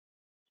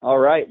All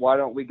right, why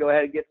don't we go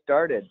ahead and get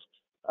started?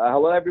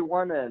 Hello,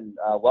 everyone, and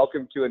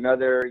welcome to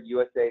another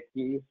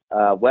USAT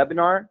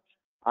webinar.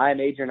 I'm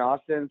Adrian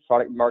Austin,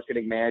 Product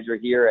Marketing Manager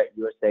here at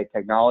USA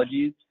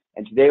Technologies,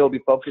 and today we'll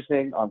be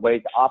focusing on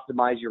ways to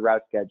optimize your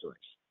route scheduling.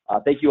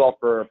 Thank you all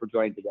for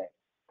joining today.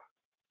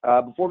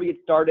 Before we get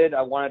started,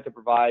 I wanted to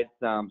provide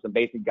some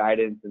basic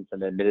guidance and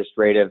some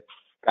administrative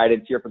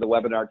guidance here for the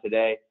webinar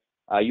today.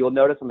 You'll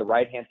notice on the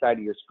right-hand side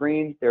of your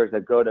screen, there's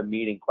a Go to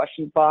Meeting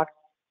questions box.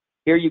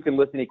 Here you can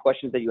list any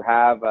questions that you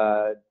have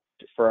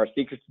for our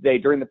speakers today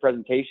during the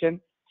presentation.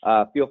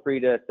 Feel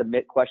free to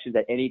submit questions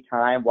at any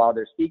time while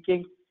they're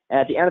speaking. And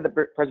at the end of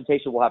the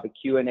presentation, we'll have a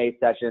Q&A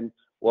session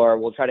where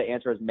we'll try to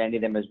answer as many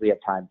of them as we have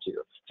time to.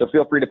 So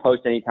feel free to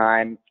post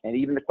anytime, and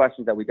even the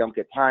questions that we don't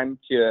get time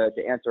to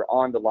answer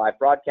on the live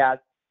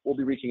broadcast, we'll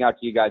be reaching out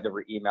to you guys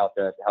over email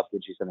to help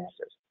get you some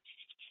answers.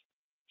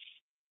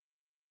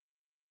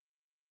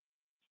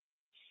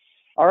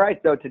 All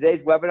right, so today's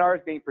webinar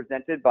is being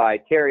presented by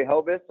Terry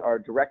Hovis, our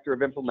Director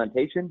of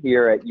Implementation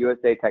here at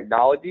USA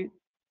Technologies,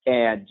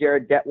 and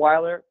Jared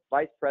Detwiler,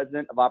 Vice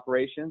President of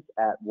Operations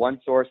at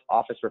OneSource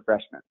Office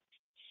Refreshments.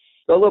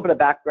 So a little bit of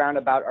background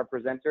about our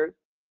presenters.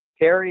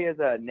 Terry is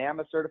a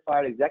NAMA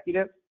certified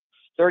executive,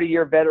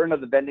 30-year veteran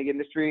of the vending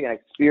industry, and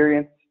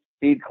experienced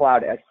feed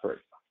cloud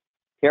expert.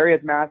 Terry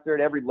has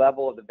mastered every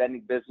level of the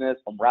vending business,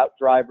 from route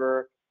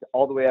driver to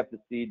all the way up to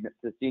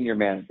senior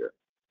manager.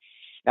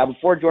 Now,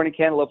 before joining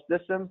Cantaloupe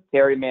Systems,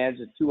 Terry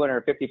managed a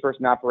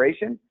 250-person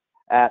operation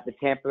at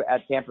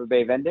Tampa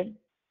Bay Vending.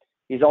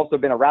 He's also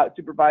been a route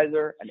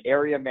supervisor, an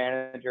area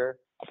manager,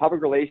 a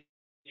public relations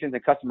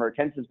and customer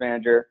retention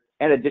manager,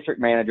 and a district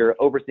manager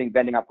overseeing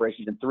vending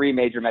operations in 3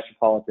 major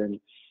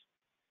metropolitan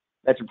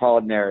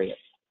areas.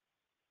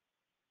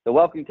 So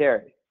welcome,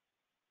 Terry.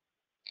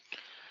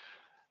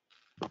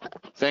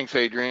 Thanks,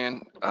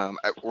 Adrian.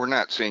 We're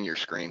not seeing your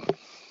screen.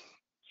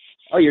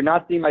 Oh, you're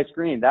not seeing my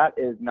screen. That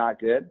is not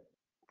good.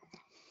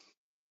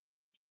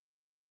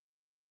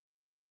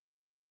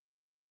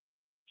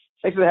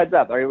 Thanks for the heads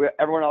up. Are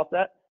everyone all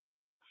set?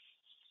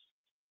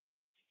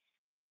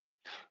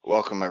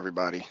 Welcome,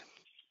 everybody.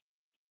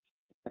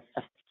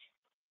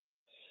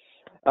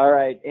 All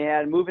right,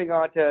 and moving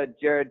on to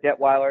Jared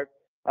Detwiler.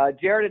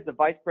 Jared is the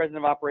Vice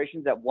President of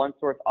Operations at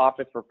OneSource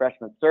Office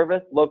Refreshment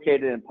Service,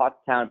 located in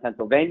Pottstown,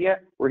 Pennsylvania,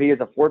 where he is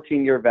a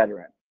 14-year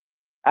veteran.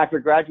 After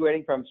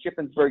graduating from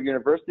Shippensburg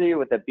University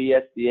with a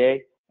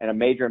BSBA and a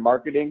major in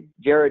marketing,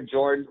 Jared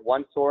joined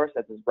OneSource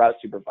as his route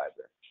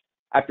supervisor.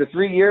 After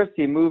 3 years,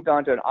 he moved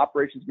on to an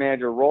operations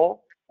manager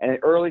role, and in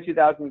early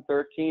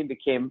 2013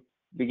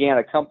 began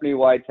a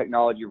company-wide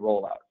technology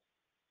rollout.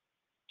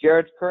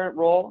 Jared's current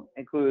role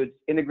includes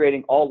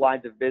integrating all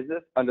lines of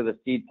business under the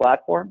Seed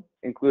platform,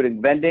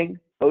 including vending,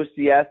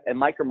 OCS, and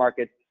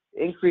micromarkets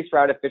to increase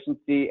route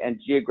efficiency and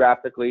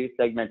geographically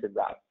segmented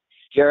routes.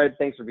 Jared,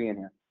 thanks for being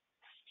here.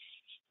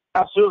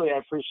 Absolutely. I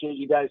appreciate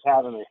you guys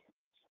having me.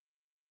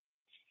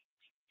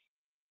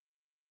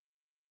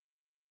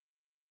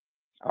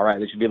 All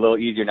right, this should be a little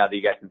easier now that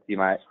you guys can see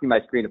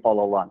my screen to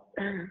follow along.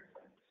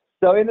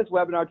 So in this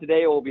webinar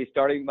today, we'll be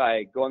starting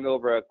by going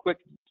over a quick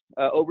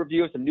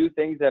overview of some new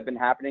things that have been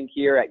happening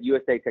here at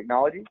USA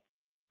Technologies.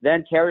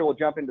 Then Terry will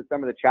jump into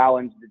some of the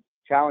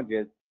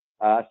challenges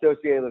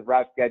associated with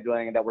route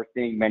scheduling and that we're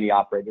seeing many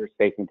operators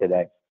facing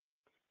today.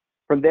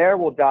 From there,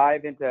 we'll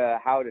dive into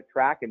how to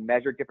track and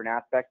measure different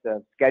aspects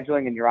of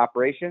scheduling in your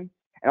operation,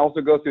 and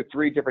also go through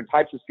 3 different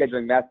types of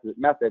scheduling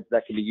methods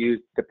that can be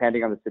used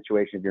depending on the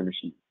situation of your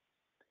machine.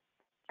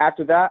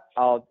 After that,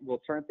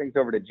 we'll turn things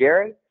over to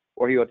Jared,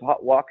 where he will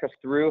walk us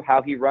through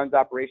how he runs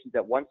operations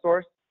at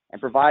OneSource and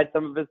provide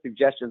some of his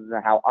suggestions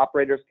on how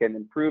operators can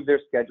improve their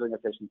scheduling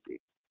efficiency.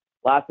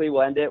 Lastly,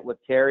 we'll end it with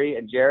Terry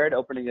and Jared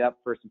opening it up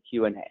for some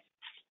Q&A.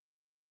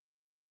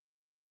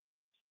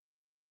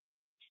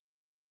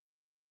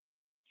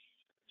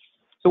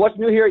 So what's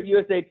new here at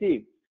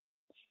USAT?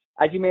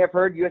 As you may have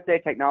heard, USA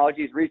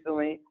Technologies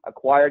recently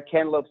acquired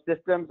Cantaloupe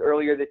Systems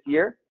earlier this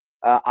year.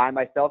 I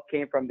myself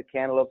came from the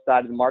Cantaloupe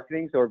side of the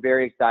marketing, so we're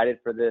very excited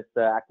for this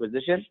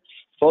acquisition.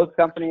 Both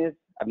companies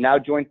have now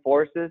joined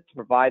forces to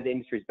provide the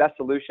industry's best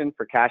solution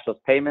for cashless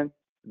payments,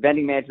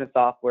 vending management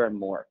software, and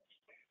more.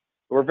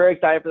 We're very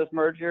excited for this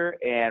merger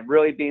and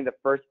really being the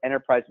first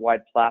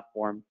enterprise-wide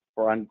platform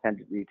for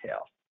unattended retail.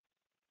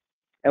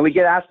 And we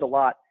get asked a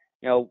lot,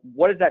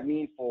 what does that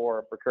mean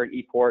for current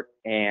ePort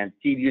and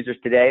Seed users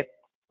today?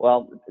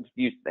 Well, it's a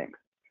few things.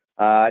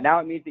 Now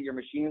it means that your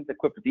machines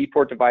equipped with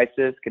ePort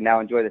devices can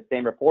now enjoy the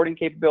same reporting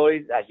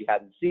capabilities as you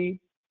had in Seed.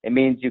 It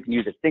means you can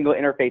use a single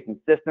interfacing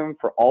system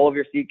for all of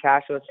your Seed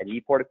cashless and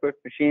ePort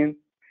equipped machines.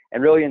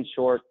 And really, in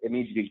short, it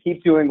means you can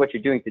keep doing what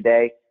you're doing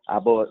today,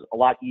 but a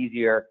lot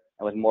easier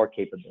and with more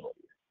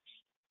capabilities.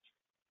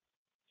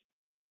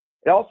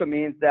 It also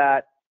means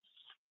that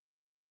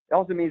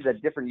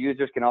different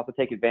users can also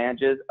take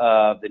advantages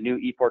of the new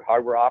ePort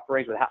hardware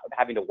offerings without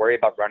having to worry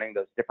about running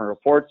those different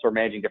reports or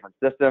managing different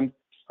systems.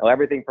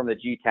 Everything from the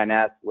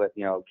G10S with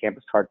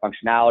campus card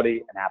functionality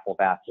and Apple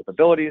VAS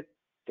capabilities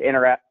to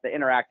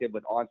interactive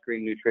with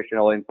on-screen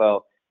nutritional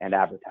info and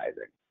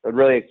advertising. So a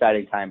really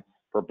exciting time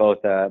for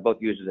both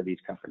users of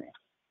each company.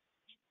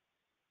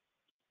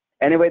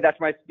 Anyway, that's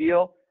my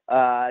spiel.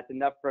 It's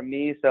enough from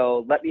me.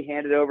 So let me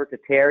hand it over to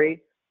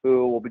Terry,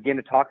 who will begin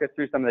to talk us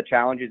through some of the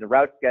challenges of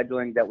route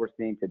scheduling that we're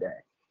seeing today.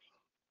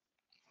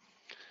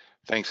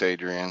 Thanks,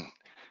 Adrian.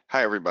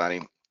 Hi, everybody.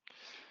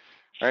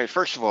 All right,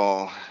 first of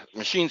all,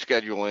 machine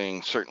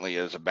scheduling certainly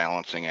is a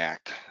balancing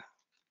act.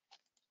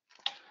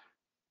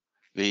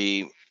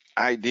 The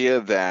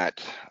idea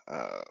that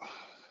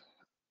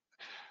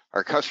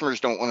our customers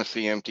don't want to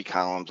see empty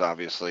columns,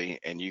 obviously,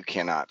 and you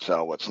cannot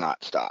sell what's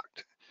not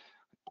stocked.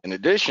 In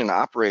addition,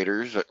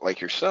 operators like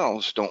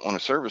yourselves don't want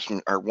to service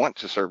or want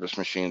to service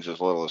machines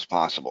as little as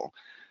possible.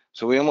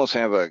 So we almost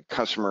have a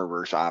customer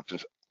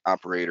versus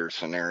operator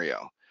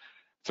scenario.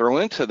 Throw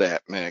into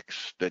that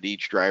mix that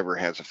each driver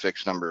has a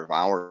fixed number of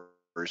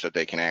hours that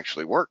they can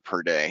actually work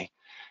per day,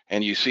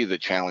 and you see the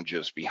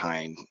challenges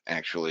behind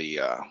actually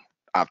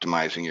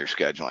optimizing your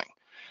scheduling.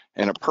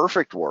 In a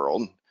perfect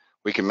world,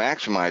 we can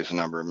maximize the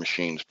number of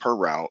machines per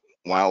route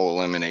while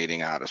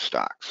eliminating out of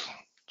stocks.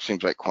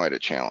 Seems like quite a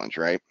challenge,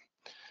 right?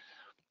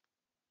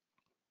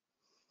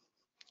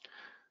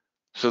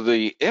 So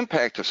the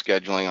impact of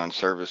scheduling on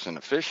service and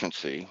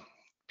efficiency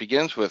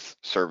begins with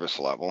service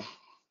level.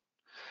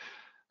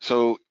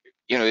 So,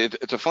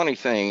 it's a funny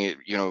thing,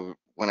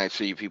 when I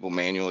see people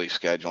manually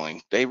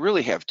scheduling, they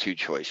really have two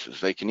choices.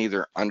 They can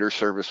either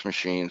under-service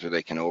machines or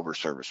they can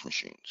over-service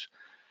machines.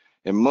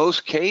 In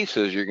most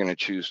cases, you're going to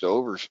choose to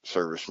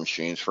over-service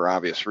machines for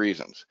obvious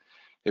reasons.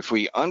 If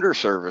we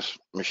under-service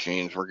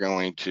machines, we're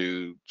going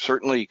to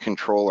certainly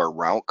control our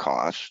route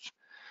costs,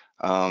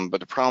 but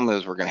the problem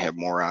is we're going to have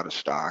more out of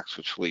stocks,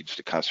 which leads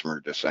to customer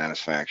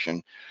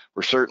dissatisfaction.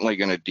 We're certainly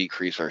going to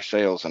decrease our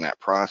sales in that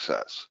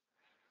process.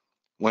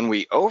 When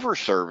we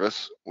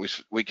over-service,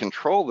 we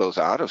control those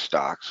out of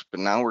stocks, but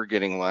now we're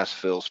getting less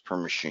fills per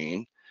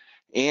machine,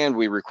 and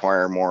we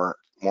require more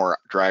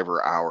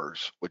driver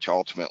hours, which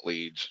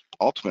ultimately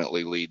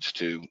leads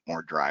to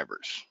more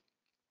drivers.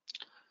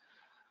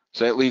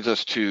 So that leads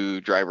us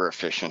to driver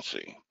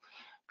efficiency.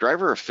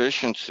 Driver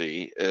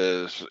efficiency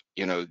is,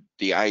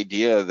 the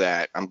idea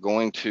that I'm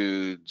going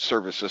to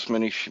service this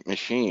many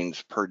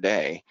machines per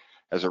day.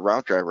 As a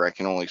route driver, I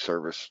can only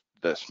service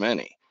this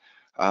many.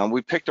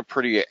 We picked a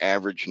pretty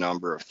average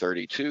number of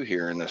 32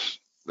 here in this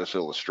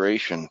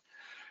illustration.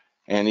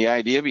 And the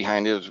idea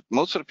behind it is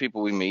most of the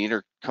people we meet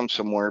come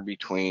somewhere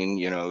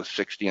between,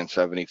 60 and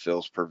 70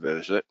 fills per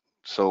visit.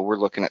 So we're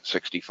looking at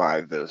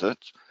 65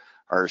 visits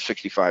or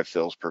 65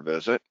 fills per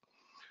visit.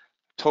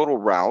 Total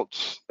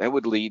routes, that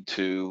would lead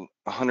to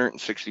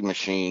 160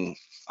 machines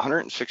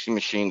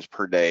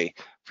per day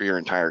for your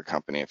entire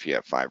company if you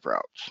have 5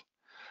 routes.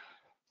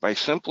 By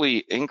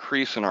simply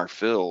increasing our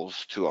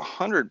fills to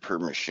 100 per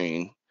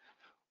machine,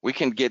 we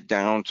can get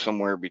down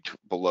somewhere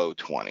below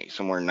 20,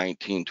 somewhere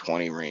 19,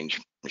 20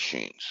 range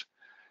machines.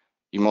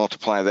 You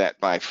multiply that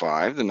by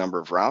 5, the number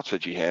of routes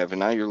that you have, and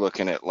now you're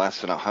looking at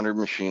less than 100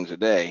 machines a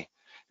day.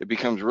 It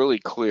becomes really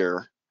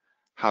clear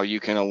how you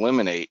can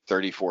eliminate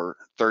 30 to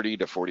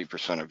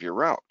 40% of your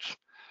routes.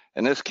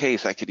 In this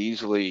case, I could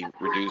easily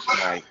reduce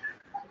my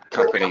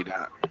company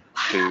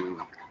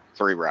to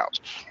 3 routes.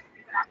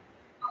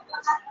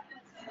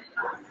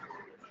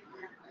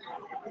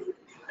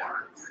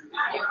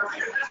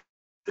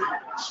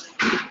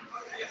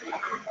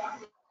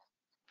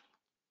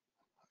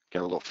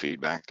 Get a little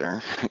feedback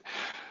there.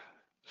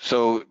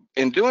 So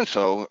in doing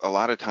so, a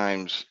lot of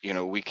times,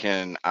 we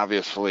can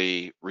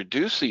obviously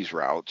reduce these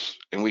routes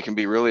and we can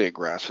be really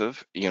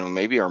aggressive.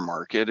 Maybe our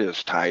market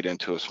is tied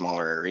into a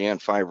smaller area and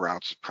 5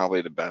 routes is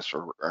probably the best,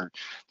 or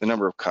the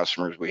number of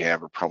customers we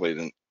have are probably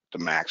the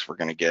max we're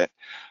going to get.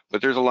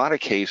 But there's a lot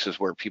of cases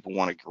where people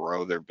want to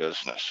grow their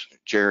business.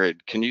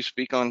 Jared, can you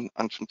speak on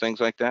some things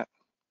like that?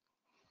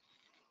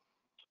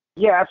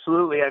 Yeah,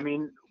 absolutely. I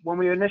mean, when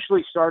we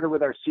initially started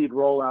with our seed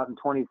rollout in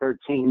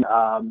 2013,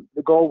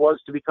 the goal was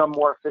to become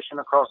more efficient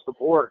across the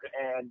board.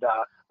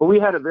 But we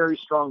had a very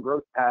strong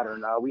growth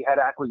pattern. We had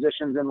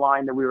acquisitions in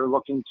line that we were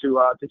looking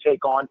to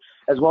take on,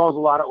 as well as a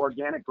lot of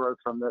organic growth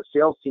from the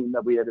sales team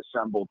that we had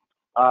assembled.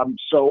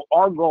 So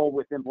our goal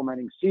with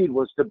implementing seed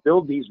was to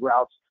build these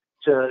routes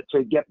to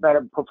get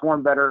better,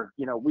 perform better,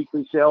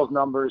 weekly sales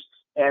numbers,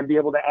 and be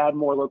able to add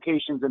more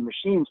locations and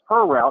machines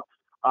per route.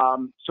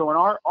 So in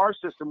our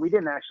system, we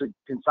didn't actually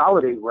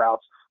consolidate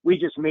routes. We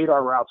just made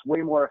our routes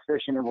way more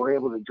efficient, and we're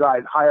able to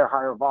drive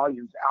higher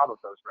volumes out of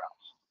those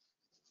routes.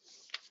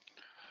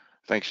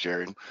 Thanks,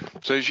 Jared.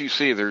 So as you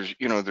see, there's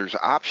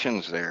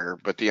options there,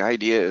 but the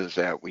idea is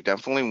that we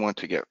definitely want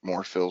to get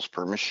more fills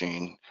per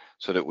machine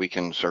so that we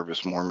can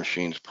service more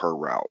machines per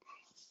route.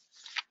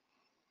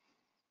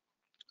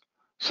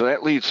 So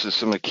that leads to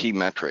some of the key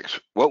metrics.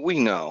 What we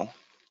know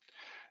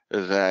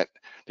is that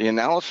the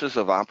analysis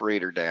of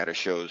operator data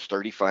shows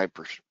 35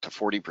 to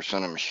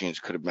 40% of machines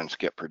could have been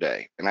skipped per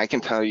day. And I can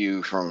tell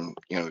you from,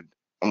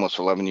 almost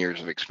 11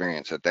 years of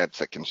experience that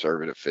that's a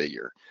conservative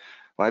figure.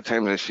 A lot of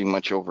times I see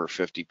much over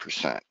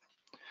 50%.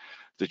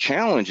 The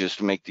challenge is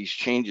to make these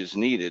changes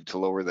needed to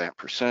lower that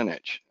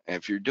percentage. And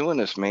if you're doing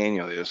this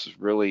manually, this is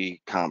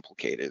really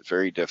complicated. It's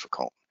very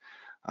difficult.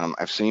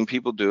 I've seen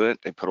people do it.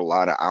 They put a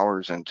lot of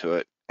hours into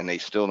it, and they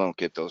still don't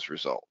get those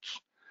results.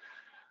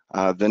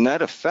 The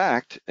net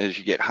effect is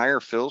you get higher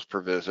fills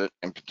per visit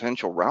and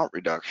potential route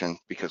reduction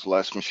because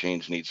less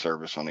machines need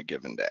service on a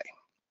given day.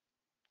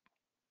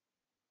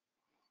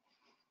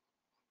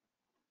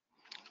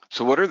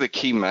 So what are the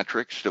key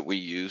metrics that we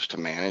use to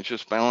manage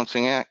this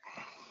balancing act?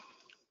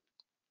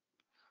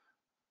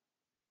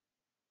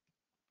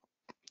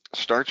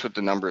 Starts with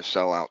the number of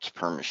sellouts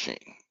per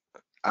machine.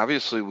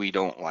 Obviously, we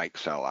don't like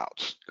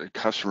sellouts. The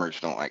customers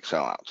don't like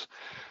sellouts.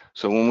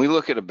 So when we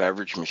look at a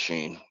beverage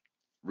machine,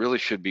 really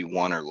should be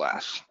one or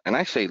less. And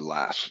I say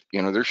less,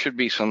 there should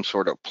be some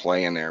sort of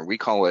play in there. We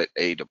call it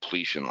a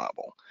depletion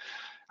level.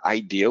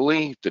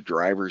 Ideally, the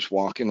driver's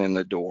walking in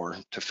the door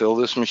to fill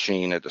this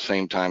machine at the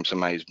same time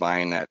somebody's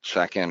buying that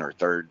second or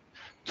third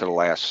to the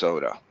last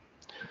soda.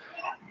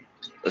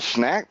 A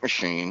snack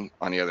machine,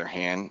 on the other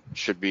hand,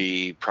 should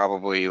be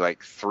probably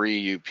like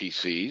 3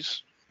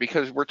 UPCs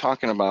because we're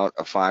talking about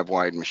a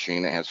 5-wide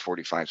machine that has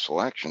 45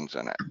 selections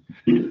in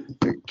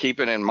it.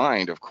 Keeping in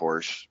mind, of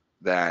course,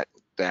 that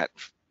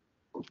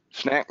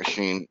snack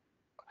machine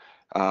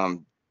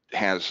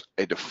has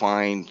a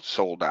defined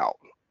sold out,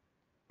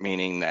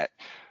 meaning that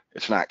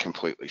it's not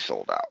completely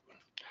sold out.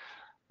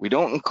 We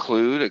don't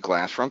include a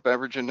glass front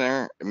beverage in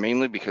there,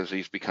 mainly because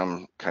these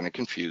become kind of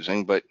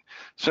confusing, but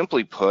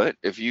simply put,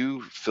 if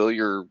you fill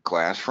your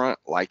glass front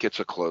like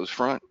it's a closed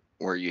front,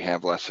 where you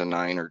have less than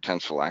 9 or 10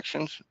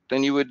 selections,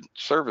 then you would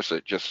service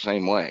it just the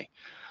same way.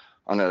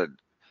 On a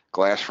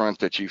glass front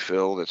that you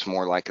fill that's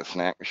more like a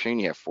snack machine,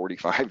 you have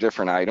 45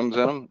 different items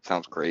in them. It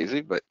sounds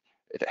crazy, but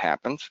it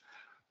happens.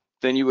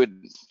 Then you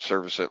would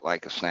service it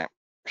like a snack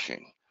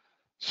machine.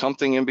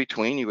 Something in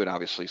between, you would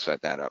obviously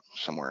set that up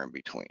somewhere in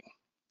between.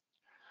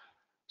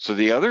 So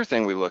the other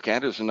thing we look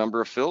at is the number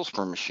of fills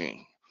per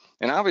machine.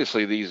 And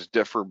obviously these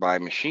differ by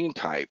machine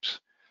types.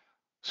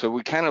 So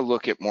we kind of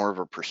look at more of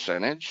a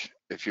percentage.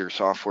 If your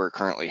software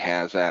currently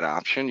has that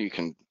option, you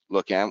can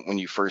look at when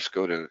you first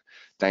go to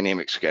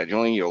dynamic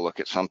scheduling, you'll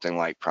look at something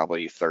like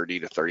probably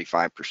 30 to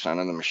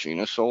 35% of the machine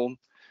is sold.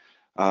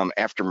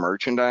 After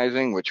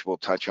merchandising, which we'll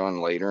touch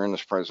on later in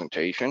this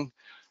presentation,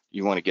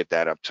 you want to get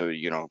that up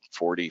to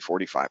 40,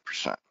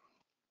 45%.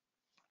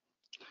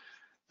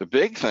 The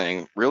big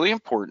thing, really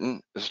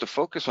important, is to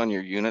focus on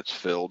your units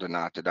filled and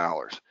not the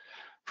dollars.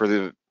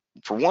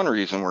 For one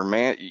reason,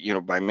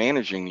 by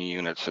managing the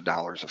units, the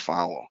dollars will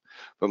follow.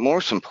 But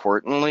most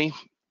importantly,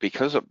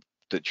 because of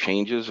the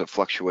changes of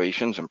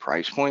fluctuations and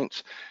price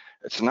points,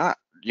 it's not,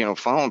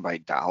 followed by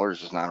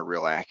dollars is not a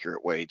real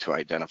accurate way to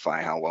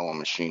identify how well a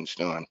machine's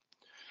doing.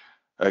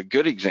 A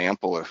good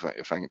example,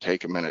 if I can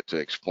take a minute to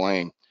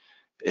explain,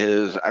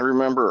 is I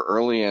remember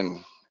early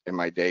in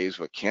my days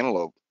with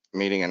Cantaloupe,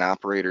 meeting an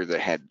operator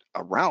that had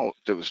a route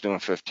that was doing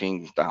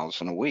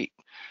 15,000 a week.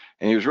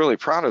 And he was really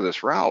proud of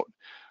this route.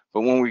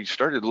 But when we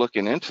started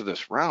looking into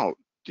this route,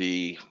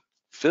 the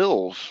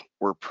fills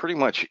were pretty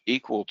much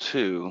equal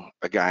to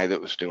a guy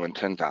that was doing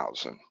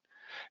 10,000.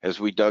 As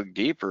we dug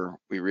deeper,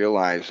 we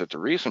realized that the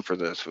reason for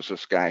this was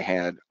this guy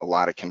had a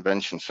lot of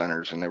convention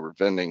centers and they were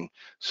vending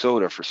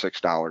soda for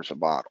 $6 a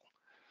bottle.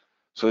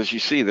 So as you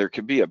see, there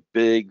could be a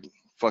big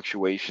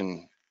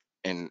fluctuation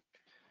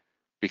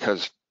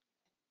because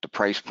the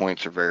price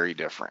points are very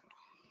different.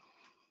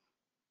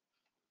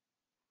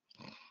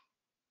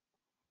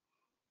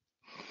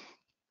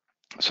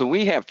 So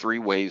we have 3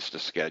 ways to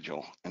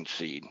schedule and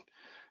seed.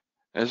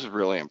 This is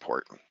really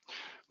important.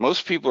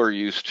 Most people are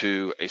used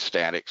to a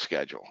static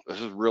schedule.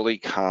 This is really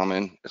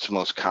common. It's the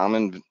most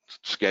common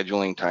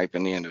scheduling type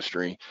in the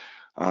industry.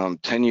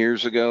 10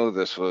 years ago,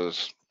 this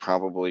was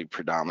probably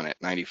predominant.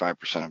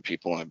 95% of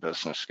people in the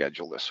business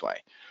schedule this way.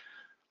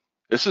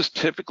 This is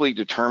typically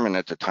determined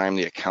at the time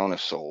the account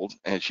is sold,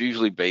 and it's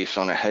usually based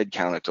on a head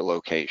count at the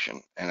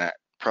location. And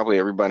probably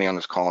everybody on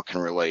this call can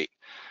relate.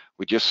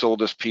 We just sold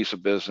this piece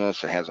of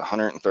business. It has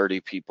 130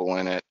 people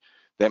in it.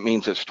 That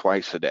means it's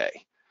twice a day.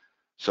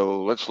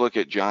 So let's look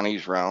at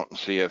Johnny's route and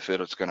see if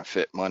it's going to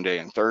fit Monday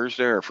and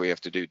Thursday, or if we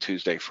have to do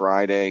Tuesday,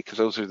 Friday, because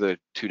those are the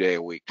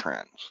 2-day-a-week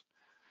trends.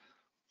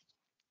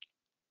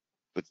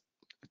 But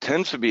it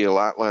tends to be a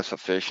lot less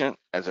efficient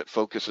as it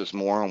focuses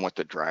more on what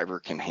the driver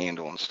can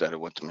handle instead of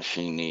what the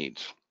machine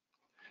needs.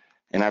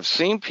 And I've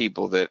seen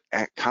people that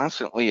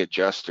constantly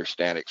adjust their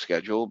static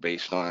schedule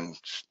based on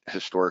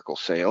historical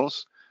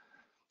sales,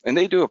 and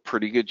they do a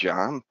pretty good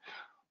job,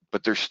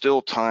 but there's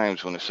still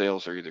times when the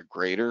sales are either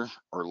greater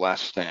or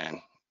less than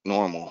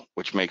normal,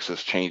 which makes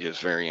those changes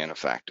very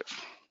ineffective.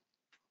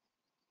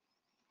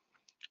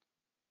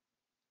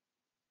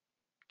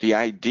 The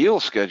ideal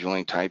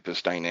scheduling type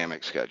is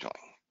dynamic scheduling.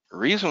 The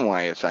reason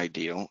why it's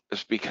ideal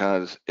is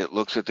because it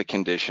looks at the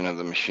condition of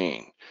the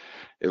machine.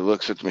 It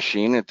looks at the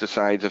machine, it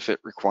decides if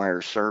it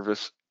requires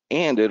service,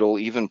 and it'll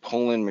even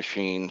pull in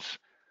machines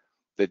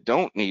that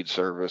don't need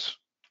service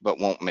but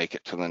won't make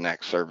it to the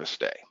next service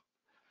day.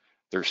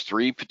 There's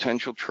 3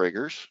 potential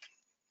triggers,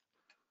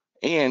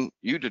 and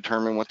you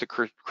determine what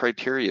the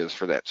criteria is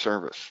for that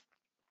service.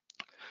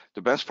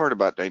 The best part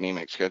about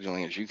dynamic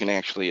scheduling is you can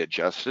actually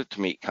adjust it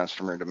to meet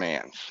customer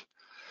demands.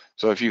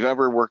 So if you've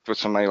ever worked with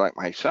somebody like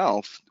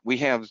myself, we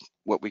have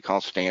what we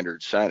call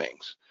standard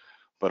settings.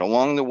 But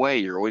along the way,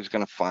 you're always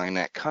going to find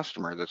that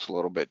customer that's a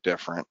little bit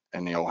different,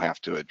 and you'll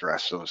have to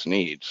address those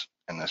needs.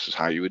 And this is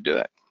how you would do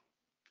it.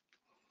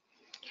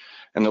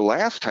 And the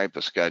last type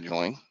of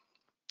scheduling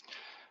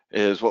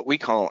is what we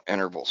call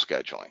interval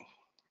scheduling.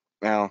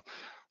 Now,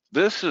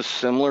 this is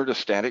similar to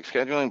static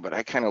scheduling, but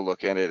I kind of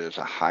look at it as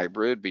a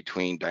hybrid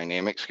between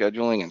dynamic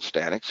scheduling and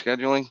static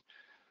scheduling,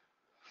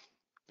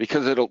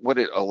 because what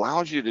it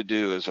allows you to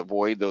do is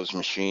avoid those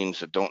machines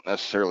that don't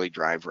necessarily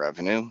drive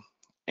revenue.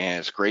 And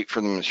it's great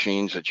for the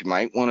machines that you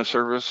might want to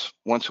service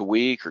once a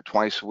week or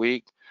twice a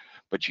week,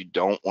 but you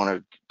don't want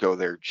to go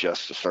there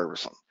just to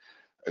service them.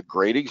 A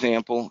great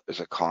example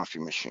is a coffee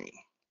machine.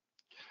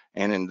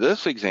 And in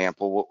this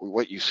example,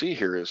 what you see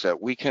here is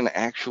that we can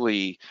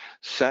actually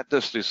set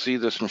this to see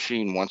this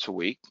machine once a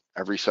week,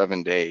 every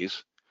 7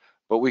 days,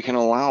 but we can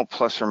allow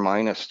plus or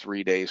minus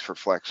 3 days for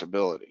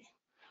flexibility.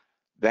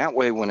 That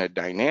way, when a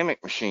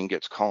dynamic machine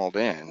gets called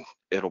in,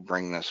 it'll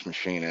bring this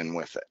machine in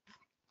with it.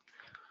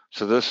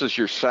 So this is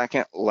your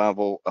second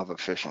level of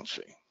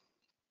efficiency.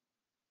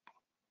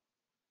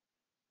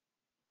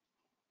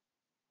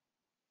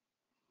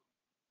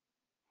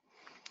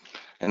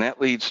 And that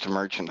leads to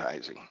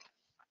merchandising.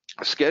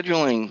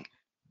 Scheduling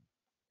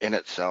in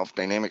itself,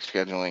 dynamic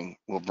scheduling,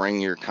 will bring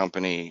your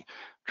company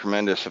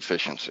tremendous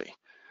efficiency.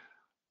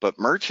 But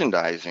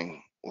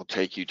merchandising will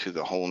take you to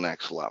the whole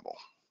next level.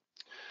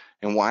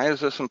 And why is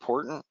this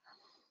important?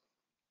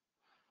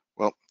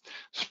 Well,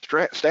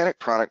 static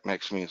product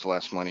mix means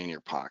less money in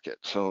your pocket.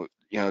 So,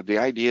 the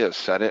idea is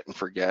set it and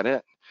forget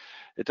it.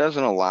 It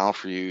doesn't allow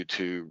for you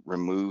to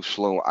remove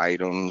slow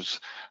items,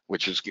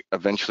 which is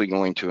eventually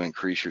going to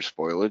increase your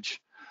spoilage.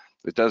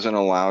 It doesn't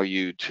allow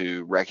you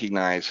to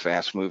recognize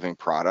fast-moving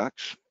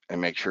products and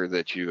make sure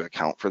that you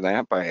account for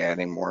that by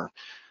adding more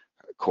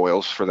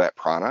coils for that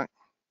product.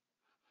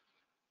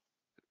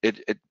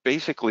 It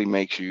basically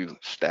makes you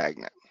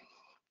stagnant.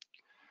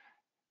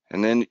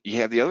 And then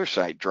you have the other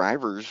side,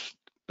 drivers,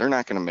 they're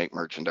not going to make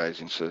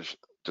merchandising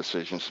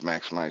decisions to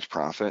maximize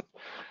profit.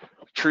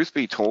 Truth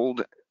be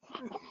told,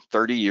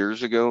 30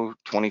 years ago,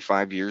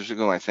 25 years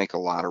ago, I think a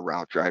lot of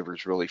route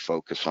drivers really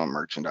focus on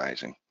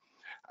merchandising.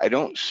 I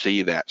don't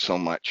see that so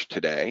much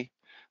today.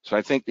 So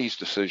I think these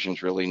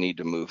decisions really need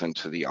to move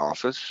into the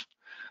office.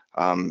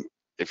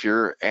 If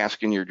you're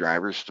asking your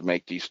drivers to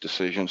make these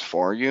decisions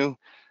for you,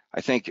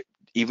 I think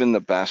even the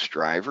best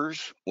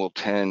drivers will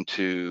tend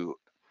to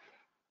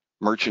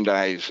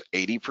merchandise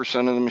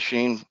 80% of the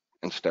machine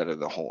instead of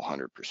the whole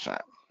 100%.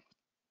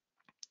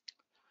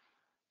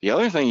 The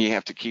other thing you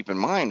have to keep in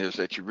mind is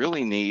that you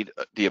really need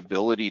the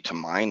ability to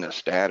mine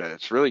this data.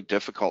 It's really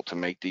difficult to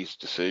make these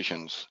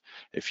decisions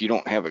if you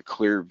don't have a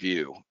clear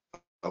view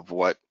of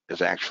what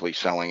is actually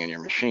selling in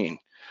your machine.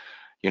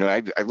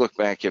 I look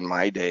back in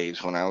my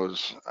days when I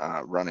was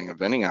running a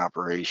vending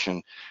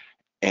operation,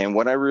 and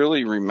what I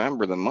really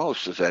remember the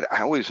most is that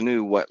I always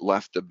knew what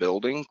left the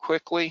building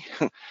quickly.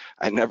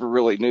 I never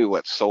really knew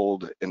what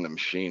sold in the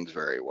machines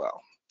very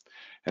well.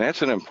 And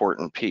that's an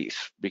important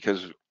piece,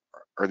 because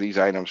are these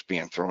items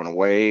being thrown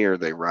away? Are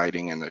they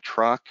riding in the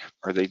truck?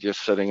 Are they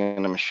just sitting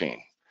in the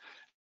machine?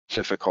 It's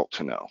difficult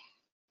to know.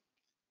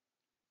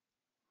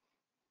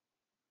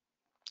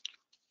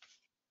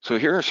 So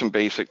here are some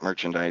basic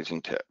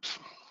merchandising tips.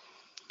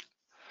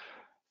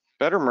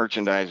 Better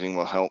merchandising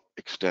will help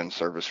extend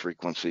service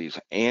frequencies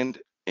and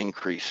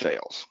increase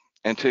sales.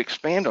 And to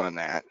expand on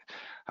that,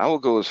 I will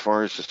go as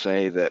far as to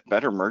say that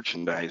better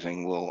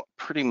merchandising will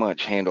pretty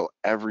much handle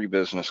every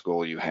business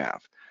goal you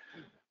have.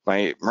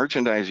 By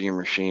merchandising your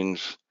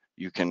machines,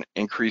 you can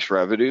increase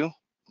revenue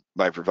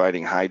by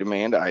providing high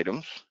demand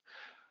items.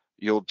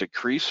 You'll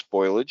decrease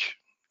spoilage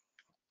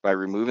by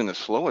removing the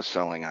slowest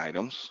selling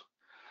items.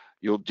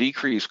 You'll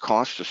decrease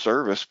cost to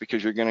service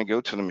because you're going to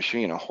go to the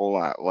machine a whole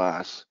lot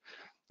less.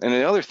 And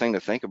the other thing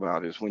to think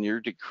about is when you're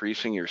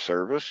decreasing your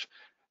service,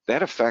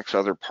 that affects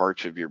other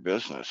parts of your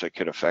business. It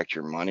could affect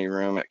your money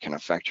room. It can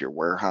affect your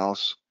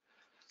warehouse.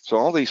 So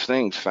all these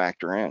things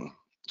factor in.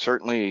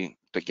 Certainly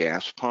the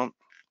gas pump.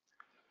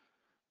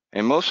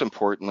 And most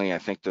importantly, I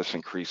think this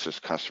increases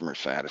customer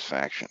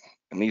satisfaction.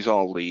 And these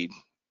all lead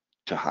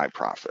to high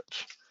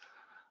profits.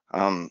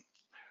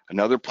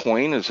 Another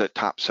point is that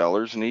top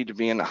sellers need to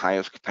be in the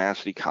highest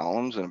capacity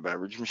columns in a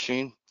beverage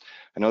machine.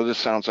 I know this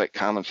sounds like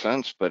common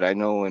sense, but I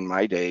know in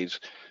my days,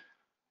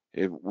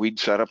 we'd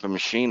set up a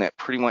machine that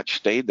pretty much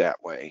stayed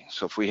that way.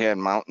 So if we had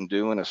Mountain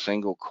Dew in a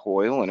single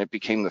coil and it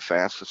became the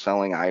fastest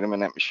selling item in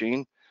that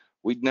machine,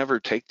 we'd never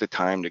take the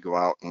time to go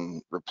out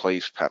and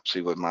replace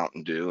Pepsi with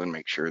Mountain Dew and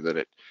make sure that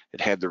it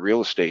had the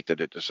real estate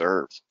that it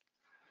deserved.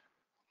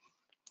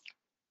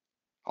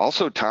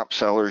 Also, top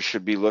sellers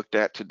should be looked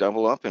at to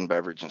double up in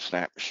beverage and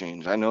snack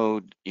machines. I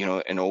know,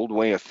 an old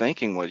way of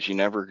thinking was you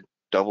never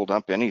doubled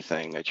up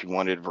anything, that you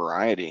wanted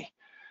variety.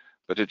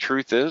 But the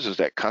truth is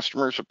that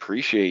customers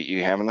appreciate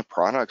you having the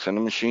products and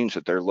the machines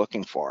that they're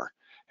looking for.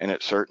 And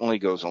it certainly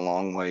goes a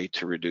long way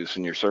to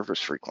reducing your service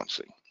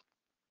frequency.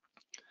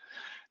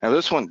 Now,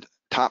 this one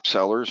top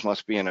sellers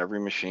must be in every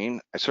machine.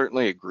 I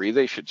certainly agree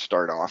they should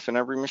start off in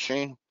every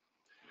machine.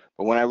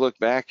 But when I look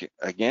back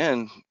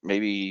again,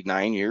 maybe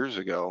 9 years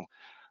ago,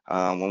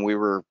 when we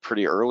were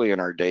pretty early in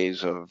our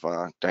days of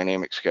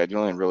dynamic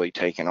scheduling really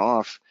taking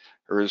off,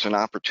 there was an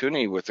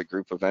opportunity with a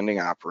group of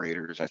vending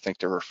operators. I think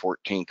there were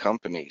 14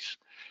 companies.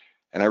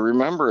 And I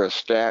remember a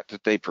stat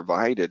that they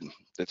provided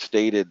that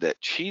stated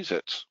that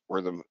Cheez-Its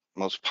were the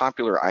most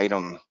popular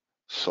item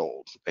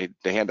sold.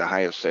 They had the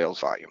highest sales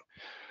volume.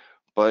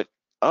 But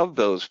of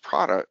those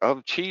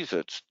of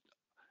Cheez-Its,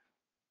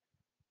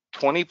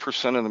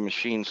 20% of the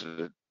machines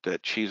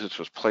that Cheez-Its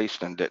was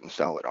placed in didn't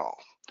sell at all.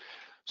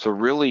 So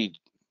really,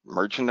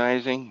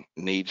 merchandising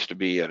needs to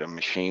be at a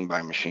machine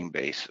by machine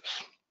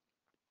basis.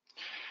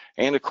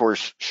 And of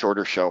course,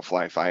 shorter shelf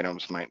life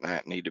items might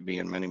not need to be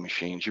in many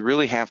machines. You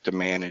really have to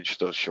manage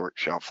those short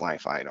shelf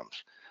life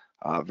items.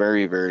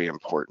 Very, very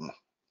important.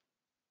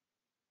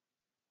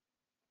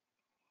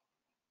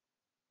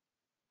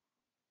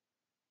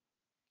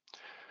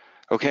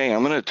 Okay,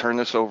 I'm going to turn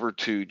this over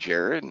to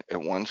Jared at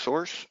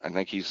OneSource. I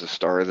think he's the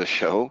star of the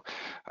show.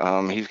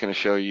 He's going to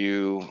show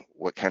you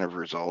what kind of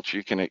results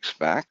you can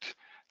expect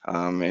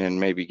and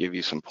maybe give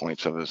you some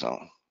points of his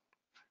own.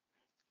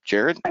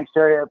 Jared? Thanks,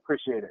 Terry. I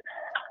appreciate it.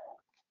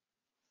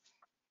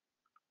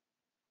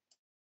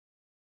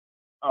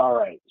 All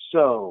right,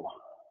 so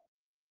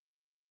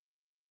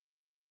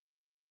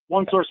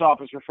OneSource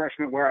Office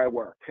Refreshment, where I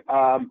work.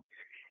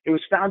 It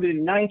was founded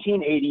in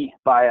 1980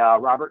 by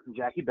Robert and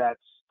Jackie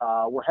Betts.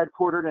 We're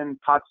headquartered in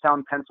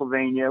Pottstown,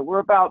 Pennsylvania. We're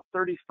about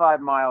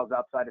 35 miles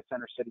outside of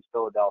Center City,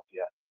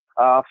 Philadelphia.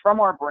 From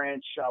our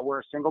branch, we're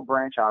a single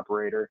branch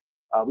operator.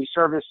 We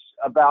service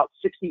about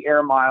 60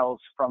 air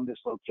miles from this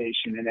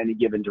location in any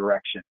given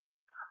direction.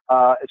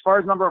 As far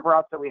as number of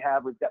routes that we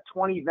have, we've got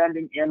 20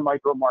 vending and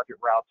micro market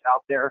routes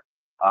out there.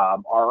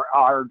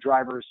 Our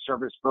drivers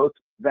service both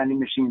vending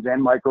machines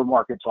and micro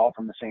markets all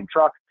from the same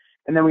truck.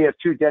 And then we have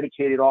 2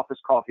 dedicated office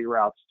coffee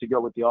routes to go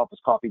with the office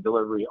coffee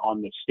delivery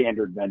on the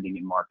standard vending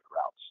and market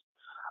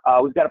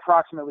routes. We've got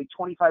approximately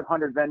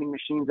 2,500 vending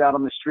machines out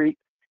on the street,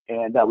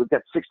 and we've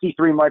got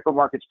 63 micro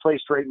markets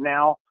placed right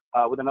now,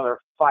 with another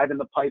 5 in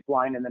the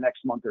pipeline in the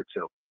next month or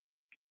 2.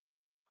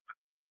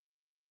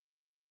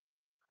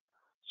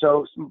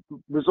 So some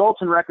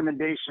results and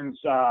recommendations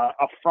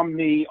from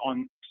me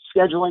on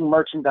scheduling,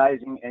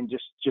 merchandising, and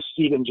just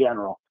seed in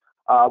general.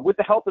 With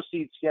the help of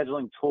seed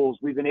scheduling tools,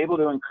 we've been able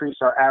to increase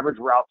our average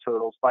route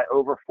totals by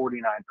over 49%.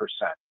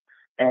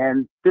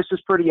 And this is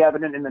pretty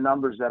evident in the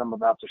numbers that I'm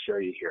about to show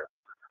you here.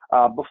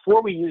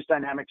 Before we used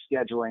dynamic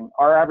scheduling,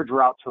 our average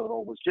route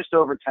total was just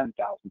over $10,000.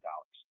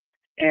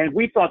 And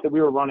we thought that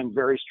we were running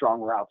very strong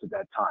routes at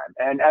that time.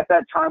 And at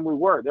that time we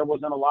were. There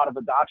wasn't a lot of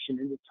adoption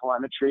into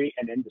telemetry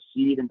and into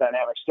seed and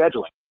dynamic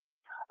scheduling.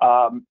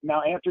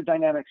 Now, after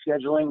dynamic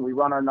scheduling, we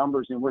run our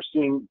numbers and we're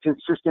seeing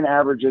consistent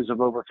averages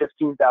of over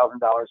 $15,000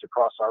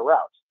 across our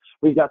routes.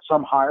 We've got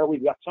some higher,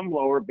 we've got some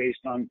lower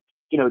based on,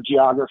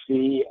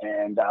 geography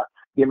and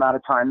the amount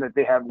of time that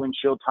they have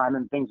windshield time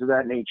and things of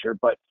that nature.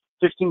 But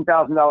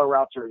 $15,000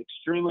 routes are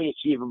extremely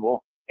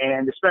achievable.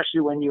 And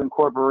especially when you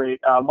incorporate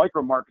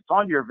micro markets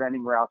onto your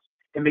vending routes,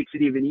 it makes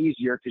it even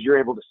easier because you're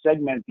able to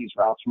segment these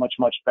routes much,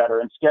 much better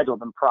and schedule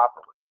them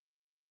properly.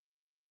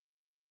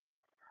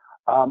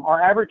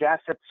 Our average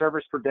asset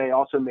service per day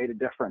also made a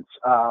difference.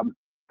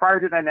 Prior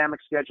to dynamic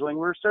scheduling, we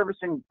were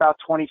servicing about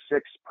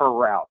 26 per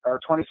route, or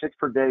 26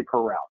 per day per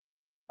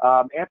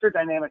route. After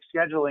dynamic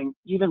scheduling,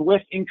 even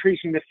with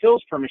increasing the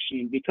fills per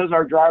machine, because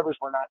our drivers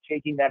were not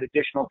taking that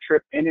additional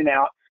trip in and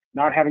out,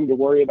 not having to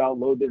worry about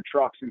loaded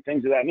trucks and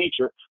things of that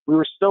nature, we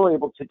were still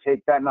able to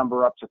take that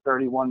number up to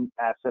 31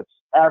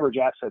 average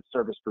asset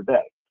service per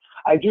day.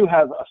 I do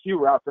have a few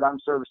routes that I'm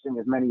servicing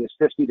as many as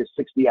 50 to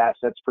 60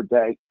 assets per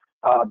day,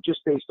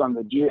 just based on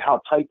how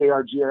tight they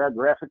are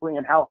geographically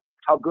and how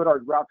good our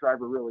route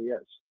driver really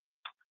is.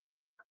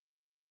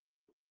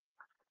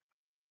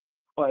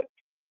 But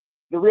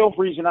the real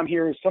reason I'm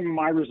here is some of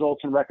my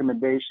results and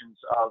recommendations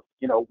of,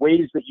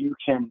 ways that you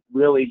can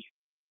really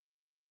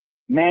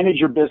manage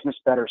your business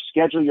better,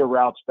 schedule your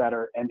routes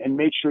better, and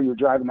make sure you're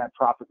driving that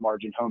profit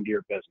margin home to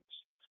your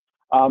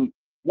business.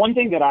 One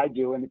thing that I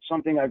do, and it's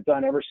something I've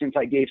done ever since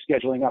I gave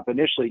scheduling up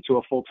initially to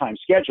a full-time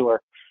scheduler,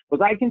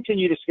 was I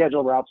continue to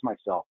schedule routes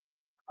myself.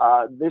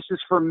 This is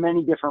for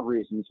many different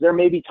reasons. There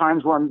may be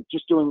times where I'm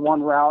just doing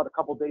one route a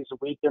couple days a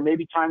week. There may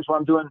be times where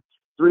I'm doing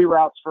 3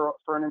 routes for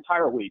an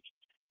entire week.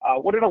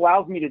 What it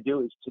allows me to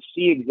do is to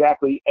see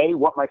exactly,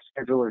 what my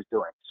scheduler is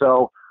doing.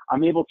 So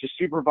I'm able to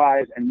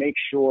supervise and make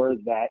sure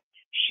that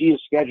she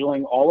is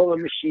scheduling all of the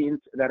machines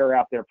that are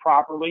out there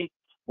properly.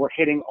 We're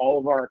hitting all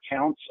of our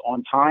accounts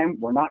on time.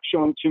 We're not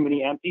showing too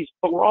many empties,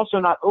 but we're also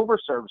not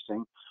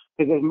over-servicing,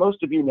 because as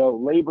most of you know,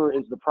 labor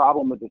is the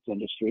problem with this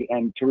industry,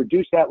 and to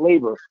reduce that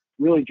labor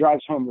really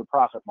drives home your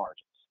profit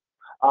margins.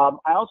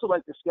 I also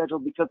like to schedule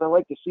because I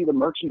like to see the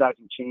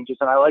merchandising changes,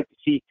 and I like to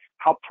see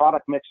how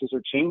product mixes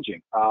are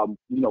changing.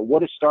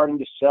 What is starting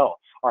to sell?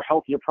 Are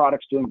healthier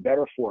products doing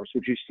better for us?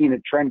 Which you've seen a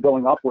trend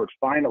going upward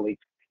finally,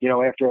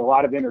 after a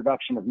lot of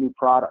introduction of new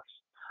products.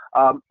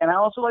 And I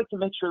also like to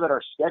make sure that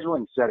our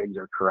scheduling settings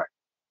are correct.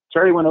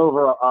 Terry went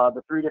over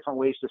the 3 different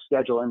ways to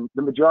schedule, and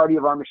the majority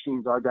of our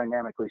machines are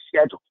dynamically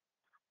scheduled.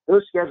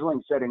 Those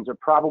scheduling settings are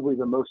probably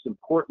the most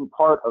important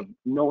part of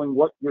knowing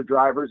what your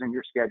drivers and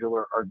your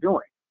scheduler are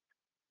doing.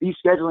 These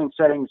scheduling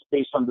settings,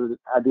 based on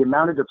the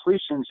amount of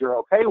depletions you're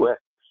okay with,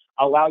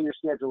 allow your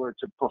scheduler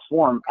to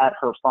perform at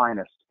her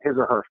finest, his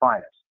or her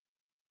finest.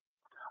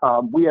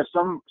 We have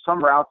some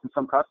routes and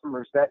some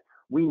customers that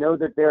we know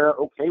that they're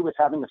okay with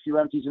having a few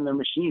empties in their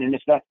machine. And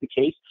if that's the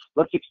case,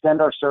 let's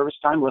extend our service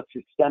time, let's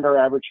extend our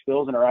average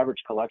fills and our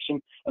average collection,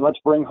 and let's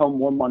bring home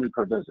more money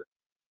per visit.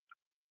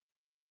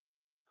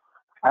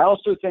 I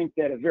also think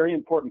that a very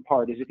important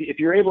part is if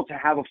you're able to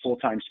have a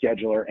full-time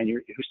scheduler and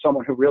you're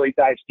someone who really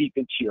dives deep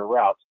into your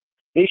routes,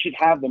 they should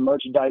have the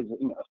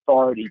merchandising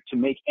authority to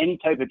make any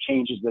type of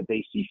changes that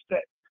they see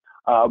fit.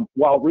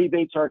 While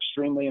rebates are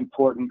extremely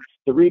important,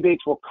 the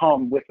rebates will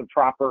come with the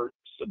proper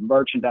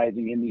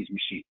merchandising in these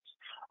machines.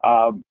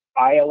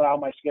 I allow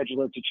my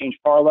scheduler to change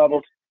par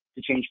levels,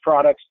 to change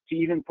products, to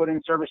even put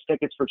in service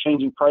tickets for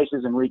changing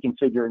prices and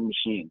reconfiguring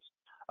machines.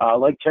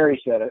 Like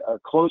Terry said, a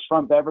closed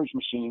front beverage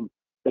machine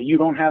that you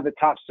don't have the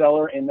top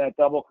seller in that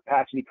double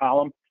capacity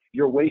column,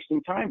 you're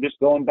wasting time just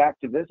going back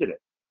to visit it.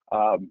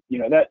 You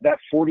know, that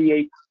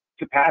 48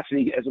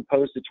 capacity as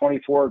opposed to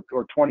 24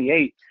 or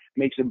 28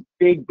 makes a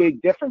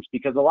big difference,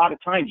 because a lot of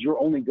times you're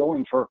only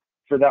going for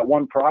that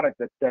one product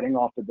that's setting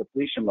off the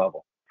depletion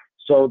level.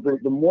 So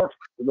the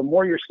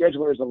more your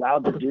scheduler is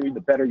allowed to do,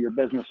 the better your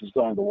business is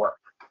going to work.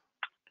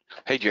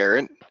 Hey,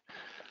 Jared.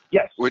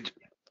 Yes.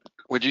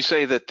 Would you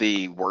say that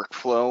the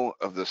workflow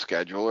of the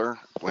scheduler,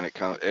 when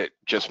it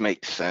just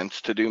makes sense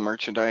to do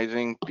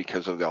merchandising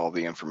because of all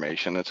the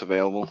information that's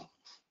available?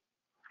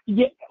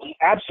 Yeah,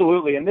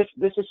 absolutely. And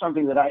this is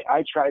something that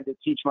I tried to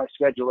teach my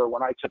scheduler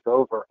when I took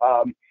over.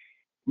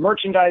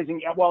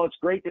 Merchandising, while it's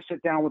great to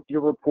sit down with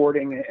your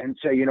reporting and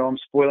say, you know, I'm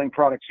spoiling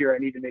products here, I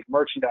need to make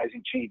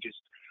merchandising changes.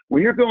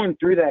 When you're going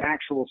through that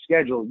actual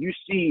schedule, you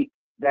see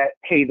that,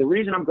 hey, the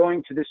reason I'm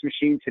going to this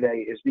machine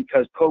today is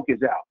because Coke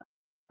is out.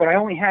 But I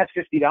only had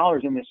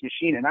 $50 in this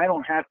machine and I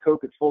don't have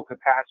Coke at full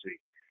capacity.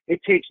 It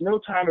takes no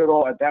time at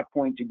all at that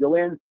point to go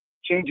in,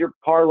 change your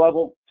par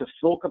level to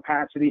full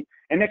capacity.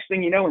 And next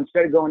thing you know,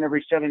 instead of going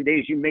every 7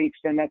 days, you may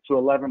extend that to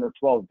 11 or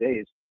 12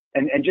 days.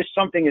 And just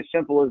something as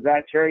simple as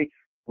that, Terry,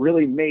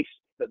 really makes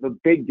the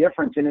big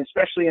difference. And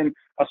especially in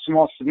a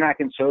small snack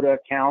and soda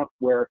account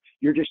where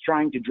you're just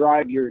trying to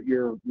drive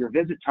your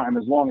visit time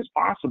as long as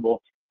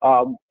possible,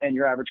 and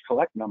your average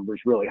collect number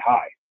is really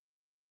high.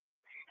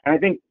 And I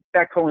think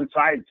that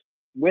coincides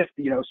with,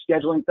 you know,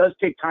 scheduling does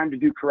take time to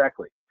do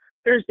correctly.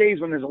 There's days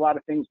when there's a lot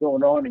of things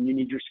going on and you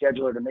need your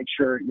scheduler to make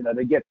sure, you know,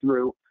 they get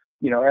through,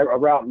 you know, a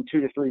route in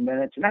 2 to 3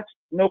 minutes, and that's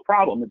no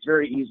problem. It's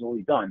very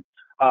easily done.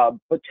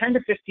 But 10 to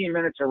 15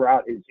 minutes a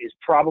route is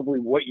probably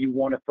what you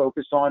want to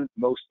focus on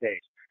most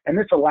days. And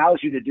this allows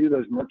you to do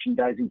those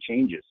merchandising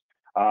changes.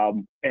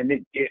 And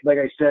like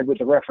I said, with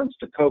the reference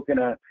to Coke in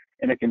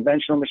a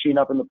conventional machine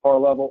up in the par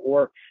level,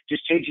 or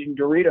just changing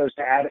Doritos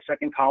to add a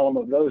second column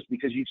of those,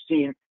 because you've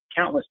seen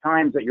countless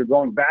times that you're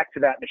going back to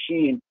that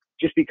machine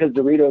just because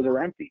Doritos are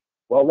empty.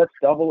 Well, let's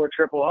double or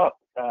triple up,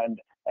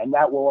 and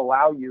that will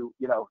allow you,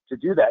 you know, to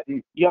do that.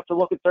 You have to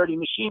look at 30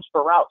 machines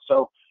per route.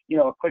 So, you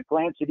know, a quick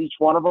glance at each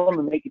one of them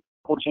and make a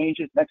couple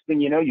changes. Next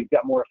thing you know, you've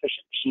got more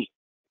efficient machines.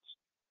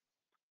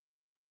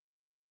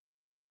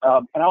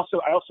 And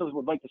I also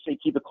would like to say,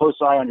 keep a close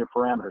eye on your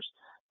parameters.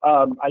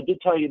 I did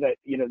tell you that,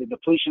 you know, the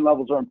depletion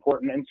levels are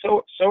important, and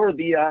so are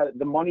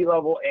the money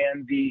level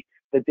and the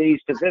days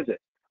to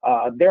visit.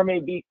 There may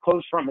be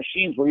closed front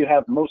machines where you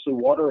have mostly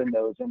water in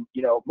those, and,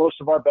 you know, most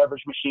of our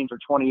beverage machines are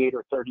 28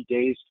 or 30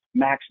 days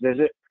max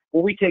visit.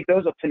 Well, we take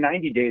those up to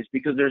 90 days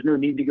because there's no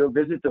need to go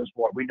visit those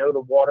water. We know the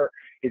water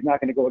is not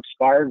going to go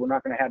expired. We're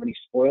not going to have any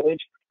spoilage.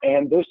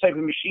 And those type of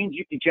machines,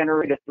 you can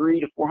generate a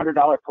 $300 to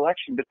 $400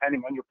 collection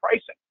depending on your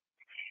pricing.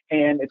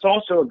 And it's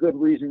also a good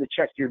reason to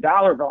check your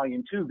dollar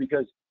volume too,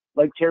 because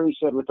like Terry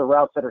said, with the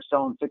routes that are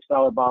selling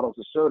 $6 bottles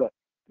of soda,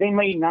 they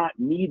may not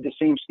need the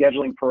same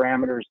scheduling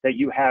parameters that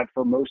you have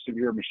for most of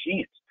your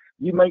machines.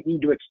 You might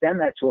need to extend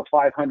that to a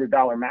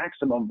 $500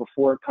 maximum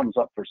before it comes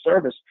up for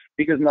service,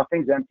 because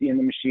nothing's empty in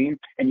the machine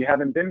and you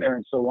haven't been there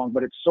in so long,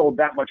 but it's sold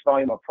that much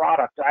volume of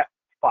product at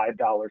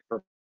 $5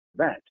 per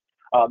event.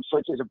 So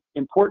it's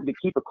important to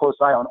keep a close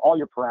eye on all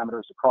your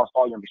parameters across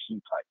all your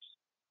machine types.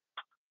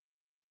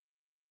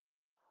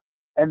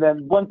 And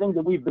then one thing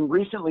that we've been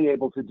recently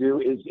able to do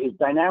is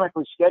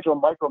dynamically schedule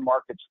micro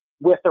markets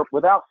with or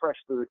without fresh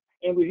food,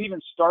 and we've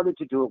even started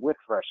to do it with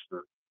fresh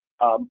food.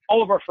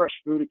 All of our fresh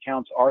food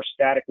accounts are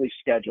statically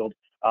scheduled,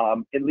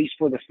 at least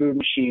for the food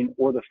machine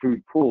or the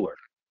food cooler.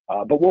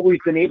 But what we've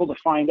been able to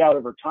find out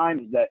over time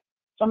is that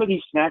some of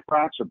these snack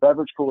racks or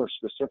beverage coolers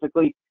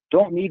specifically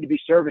don't need to be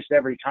serviced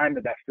every time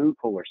that food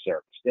cooler is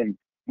serviced. And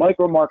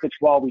micro markets,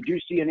 while we do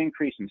see an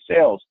increase in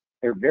sales,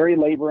 they're very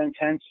labor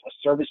intense. A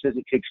service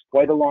visit takes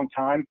quite a long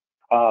time.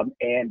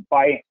 And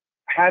by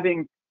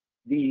having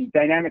the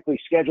dynamically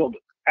scheduled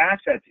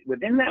assets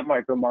within that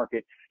micro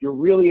market, you're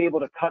really able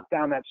to cut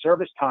down that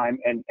service time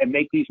and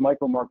make these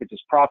micro markets as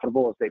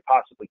profitable as they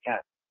possibly can.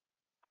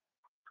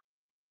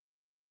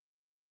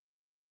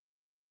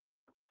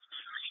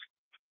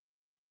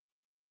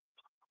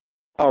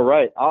 All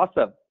right,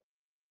 awesome.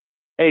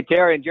 Hey,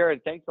 Terry and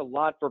Jared, thanks a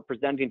lot for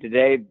presenting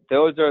today.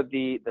 Those are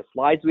the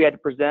slides we had to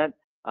present.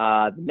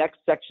 The next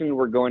section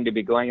we're going to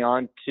be going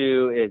on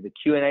to is the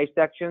Q&A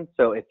section.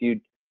 So if you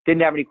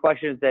didn't have any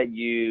questions that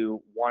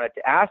you wanted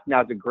to ask,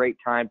 now's a great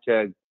time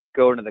to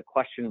go into the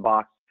question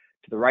box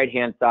to the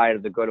right-hand side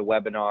of the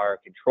GoToWebinar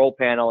control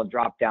panel and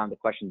drop down the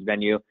questions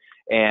menu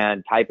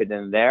and type it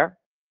in there.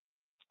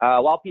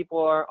 While people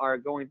are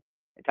going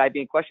and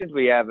typing in questions,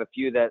 we have a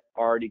few that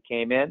already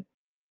came in.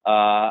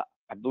 I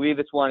believe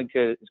this one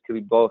could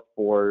be both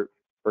for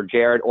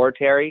Jared or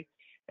Terry,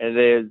 and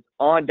it is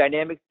on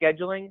dynamic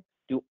scheduling.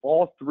 Do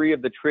all three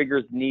of the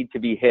triggers need to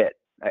be hit?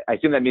 I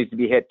assume that needs to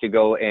be hit to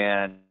go out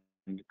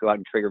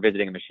and trigger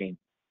visiting a machine.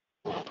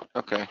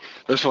 Okay,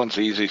 this one's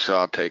easy, so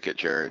I'll take it,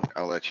 Jared.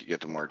 I'll let you get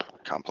the more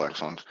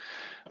complex ones.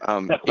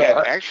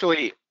 Yeah,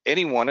 actually,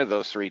 any one of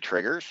those three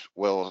triggers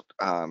will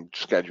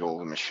schedule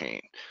the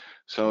machine.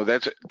 So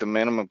that's the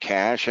minimum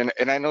cache,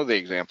 and I know the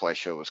example I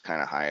showed was kind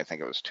of high. I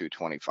think it was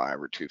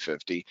 225 or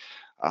 250.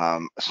 A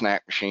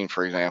snack machine,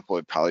 for example,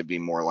 would probably be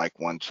more like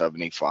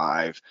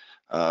 175.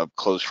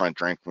 Closed front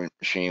drink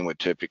machine would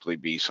typically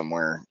be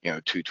somewhere,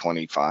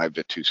 225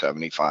 to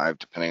 275,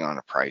 depending on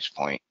the price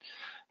point,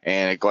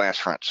 and a glass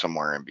front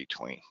somewhere in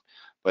between.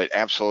 But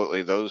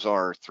absolutely, those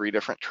are three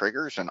different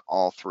triggers, and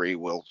all three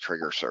will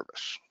trigger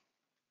service.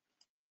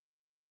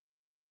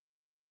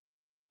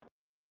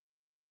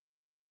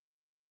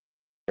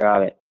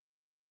 Got it.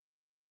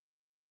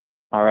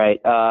 All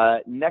right.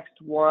 Next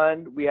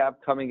one we have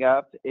coming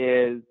up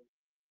is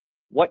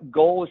what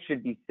goals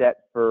should be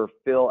set for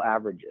fill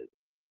averages?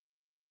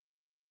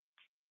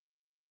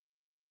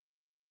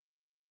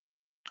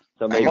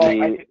 So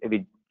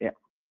maybe, yeah.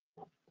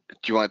 Do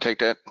you want to take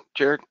that,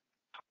 Jared?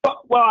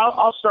 Well,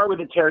 I'll start with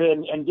it, Terry,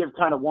 and give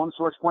kind of one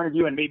source point of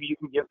view, and maybe you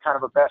can give kind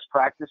of a best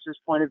practices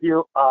point of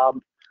view.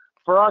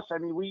 For us, I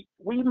mean, we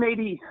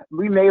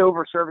may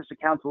over-service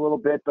accounts a little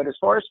bit, but as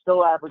far as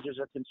fill averages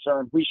are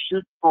concerned, we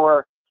shoot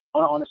for,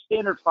 on a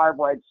standard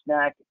 5-wide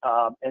snack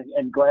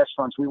and glass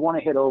fronts, we want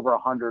to hit over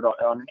 100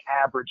 on an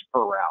average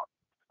per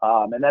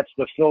route. And that's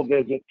the fill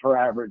visit per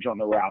average on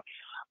the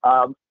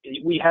route.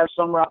 We have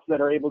some routes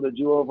that are able to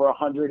do over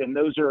 100, and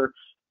those are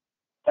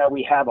that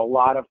we have a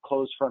lot of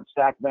closed front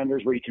stack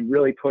vendors where you can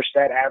really push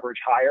that average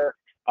higher.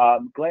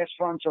 Glass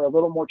fronts are a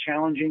little more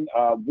challenging.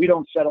 We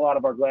don't set a lot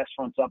of our glass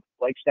fronts up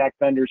like stack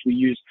vendors. We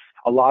use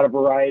a lot of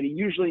variety,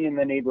 usually in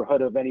the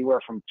neighborhood of anywhere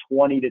from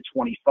 20 to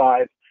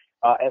 25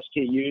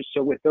 SKUs.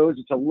 So with those,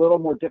 it's a little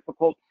more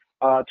difficult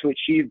to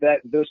achieve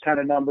those kind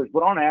of numbers.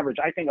 But on average,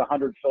 I think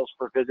 100 fills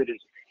per visit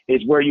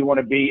is where you want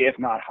to be, if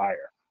not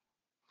higher.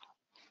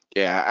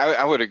 Yeah,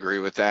 I would agree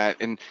with that.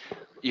 And,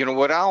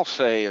 what I'll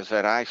say is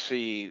that I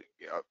see,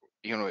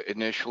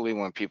 initially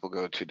when people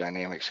go to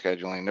dynamic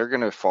scheduling, they're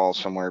going to fall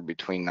somewhere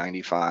between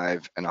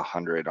 95 and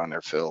 100 on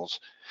their fills.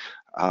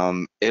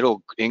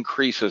 It'll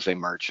increase as they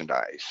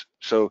merchandise.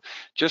 So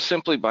just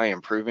simply by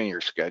improving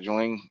your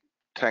scheduling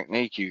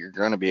technique, you're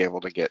going to be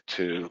able to get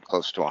to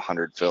close to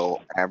 100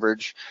 fill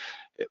average,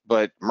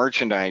 but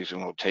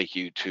merchandising will take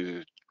you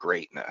to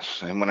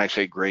greatness. And when I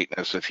say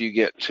greatness, if you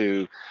get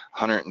to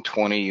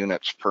 120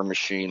 units per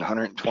machine,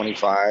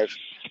 125,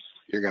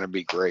 you're going to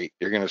be great.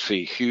 You're going to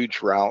see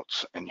huge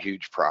routes and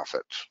huge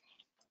profits.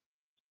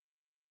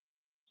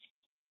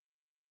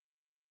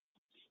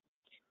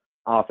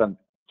 Awesome.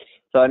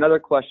 So another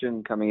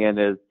question coming in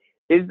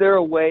is there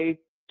a way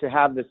to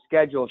have the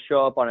schedule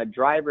show up on a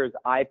driver's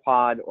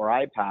iPod or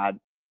iPad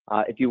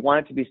if you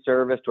want it to be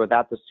serviced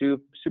without the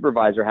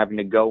supervisor having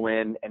to go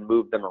in and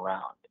move them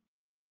around?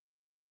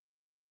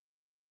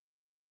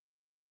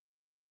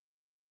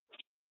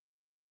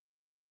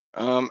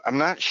 I'm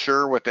not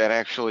sure what that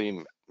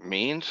actually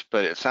means,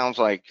 but it sounds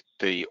like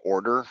the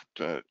order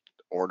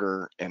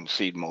and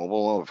Seed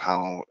Mobile of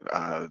how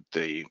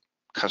the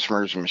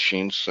customers'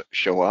 machines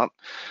show up.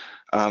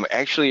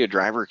 Actually, a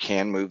driver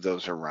can move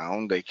those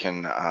around. They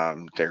can,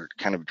 they're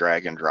kind of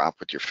drag and drop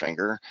with your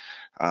finger.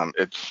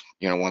 It's,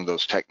 one of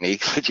those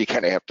techniques that you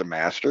kind of have to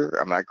master.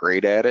 I'm not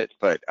great at it,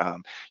 but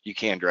you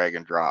can drag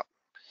and drop.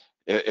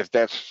 If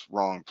that's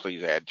wrong,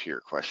 please add to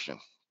your question.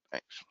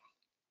 Thanks.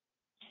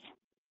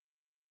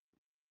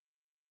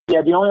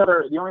 Yeah, the only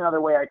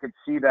other way I could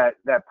see that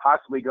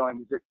possibly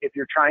going is if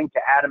you're trying to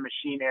add a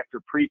machine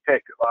after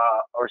pre-pick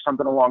or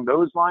something along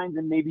those lines,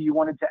 and maybe you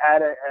wanted to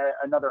add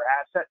another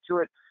asset to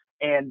it,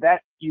 and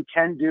that you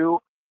can do,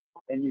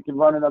 and you can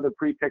run another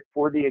pre-pick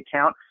for the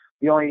account.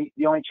 The only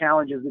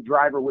challenge is the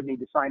driver would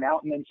need to sign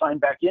out and then sign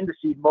back into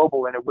Seed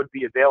Mobile, and it would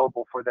be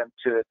available for them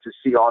to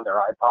see on their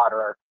iPod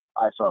or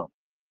iPhone.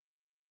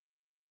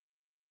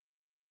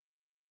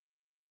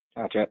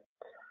 Gotcha.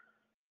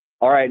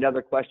 All right,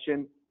 another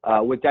question.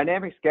 With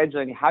dynamic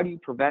scheduling, how do you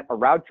prevent a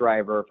route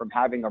driver from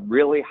having a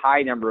really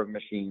high number of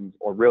machines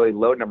or really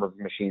low number of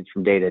machines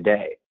from day to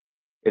day?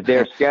 If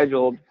they're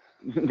scheduled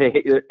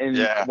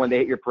Yeah. when they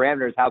hit your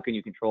parameters, how can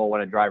you control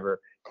when a driver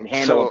can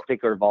handle a So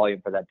particular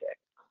volume for that day?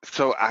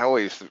 So I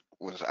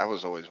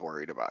was always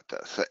worried about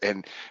this,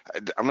 and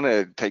I'm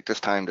gonna take this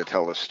time to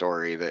tell a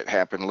story that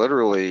happened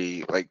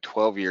literally like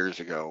 12 years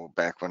ago,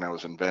 back when I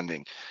was in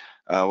vending.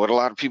 What a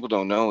lot of people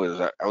don't know is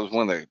I was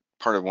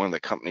part of one of the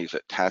companies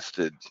that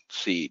tested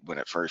seed when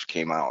it first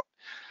came out,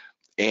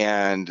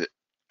 and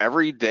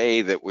every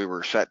day that we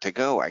were set to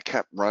go, I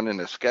kept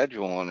running a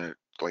schedule, and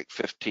like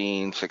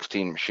 15,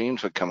 16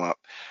 machines would come up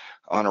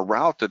on a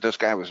route that this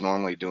guy was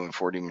normally doing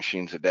 40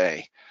 machines a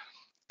day.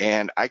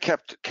 And I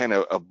kept kind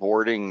of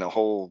aborting the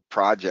whole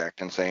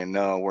project and saying,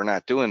 no, we're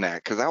not doing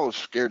that, because I was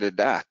scared to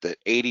death that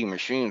 80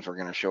 machines were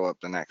going to show up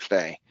the next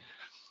day.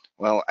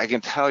 Well, I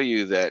can tell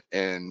you that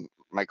in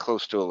my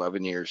close to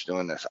 11 years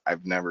doing this,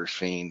 I've never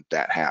seen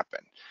that happen.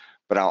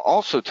 But I'll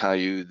also tell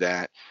you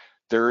that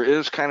there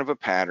is kind of a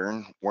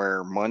pattern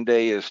where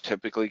Monday is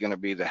typically going to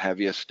be the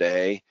heaviest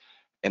day,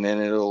 and then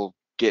it'll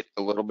get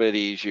a little bit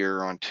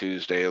easier on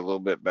Tuesday, a little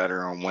bit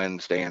better on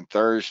Wednesday and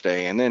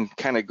Thursday, and then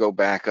kind of go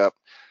back up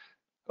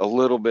a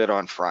little bit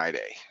on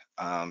Friday.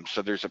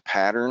 So there's a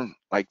pattern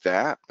like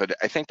that, but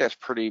I think that's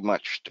pretty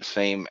much the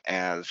same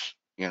as,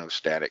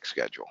 static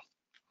schedule.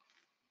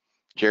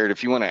 Jared,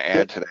 if you want to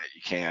add to that,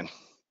 you can.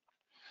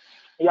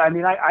 Yeah, I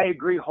mean, I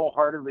agree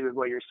wholeheartedly with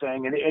what you're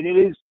saying, and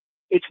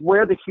it's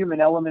where the human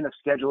element of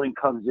scheduling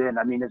comes in.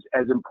 I mean,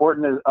 as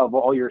important as of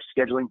all your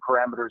scheduling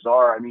parameters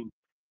are, I mean,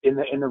 in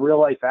the real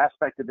life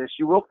aspect of this,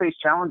 you will face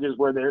challenges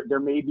where there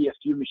may be a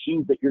few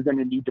machines that you're going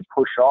to need to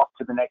push off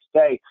to the next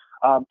day,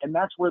 and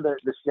that's where the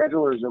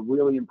scheduler is a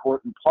really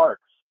important part.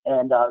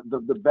 And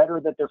the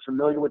better that they're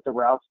familiar with the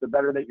routes, the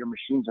better that your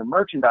machines are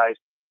merchandised.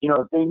 You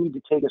know, if they need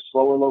to take a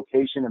slower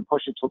location and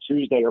push it till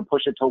Tuesday or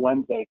push it till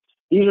Wednesday,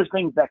 these are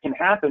things that can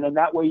happen, and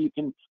that way you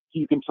can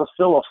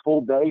fulfill a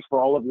full day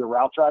for all of your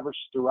route drivers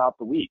throughout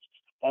the week.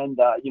 And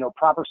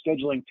proper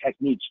scheduling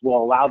techniques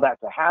will allow that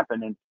to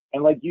happen.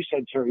 And like you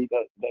said, Terry,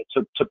 that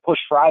to push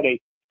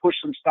Friday, push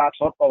some stops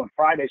up on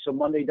Friday so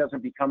Monday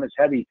doesn't become as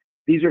heavy.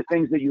 These are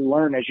things that you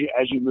learn as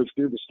you move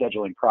through the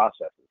scheduling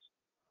processes.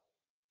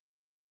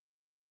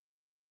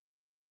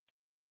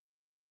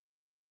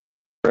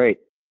 Great.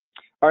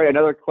 All right,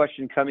 another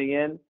question coming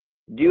in.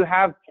 Do you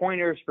have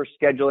pointers for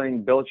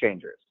scheduling bill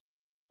changers?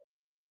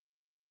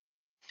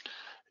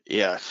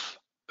 Yes.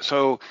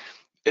 So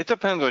it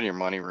depends on your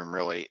money room,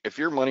 really. If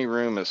your money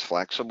room is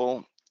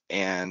flexible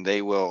and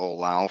they will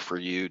allow for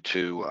you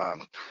to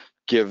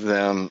give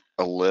them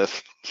a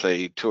list,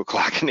 say 2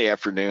 o'clock in the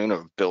afternoon,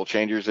 of bill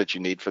changers that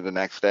you need for the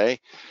next day,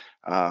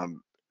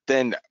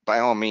 then by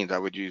all means, I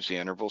would use the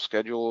interval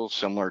schedule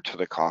similar to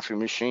the coffee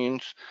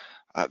machines.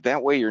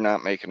 That way you're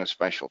not making a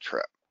special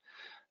trip.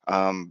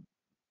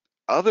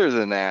 Other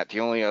than that, the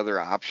only other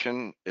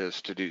option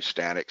is to do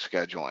static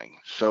scheduling.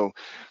 So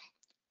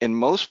in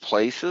most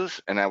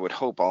places, and I would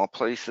hope all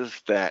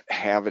places that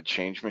have a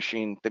change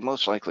machine, they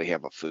most likely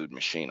have a food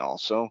machine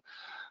also.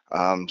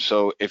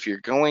 So if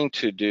you're going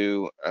to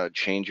do a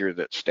changer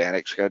that's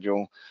static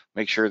schedule,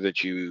 make sure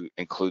that you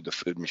include the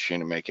food machine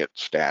and make it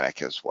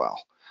static as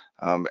well.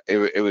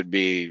 It would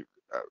be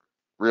a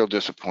real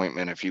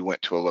disappointment if you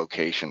went to a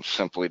location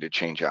simply to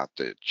change out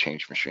the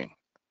change machine.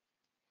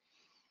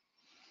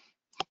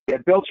 Yeah,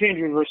 bill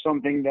changers were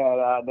something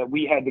that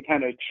we had to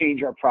kind of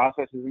change our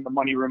processes in the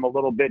money room a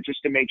little bit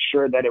just to make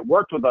sure that it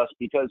worked with us,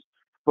 because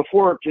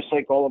before, just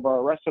like all of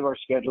our rest of our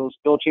schedules,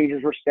 bill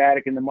changers were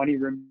static and the money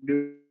room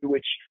knew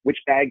which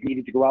bag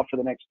needed to go out for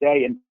the next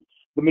day. And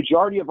the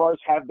majority of ours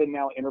have been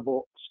now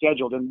interval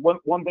scheduled. And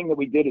one thing that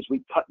we did is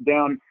we cut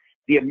down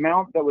the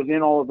amount that was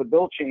in all of the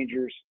bill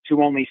changers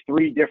to only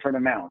 3 different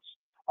amounts,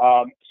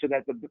 so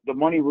that the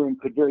money room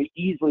could very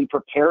easily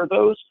prepare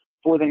those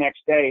for the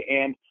next day.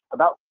 And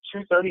about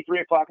 2:30, 3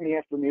 o'clock in the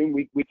afternoon,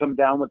 we come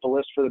down with the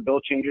list for the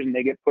bill changers, and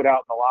they get put out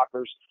in the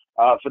lockers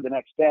for the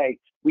next day.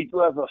 We do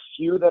have a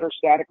few that are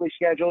statically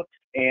scheduled,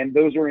 and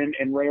those are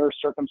in rare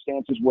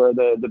circumstances where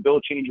the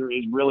bill changer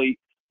is really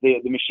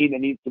the machine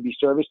that needs to be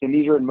serviced. And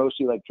these are in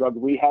mostly like drug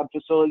rehab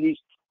facilities,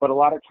 but a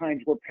lot of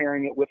times we're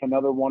pairing it with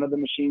another one of the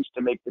machines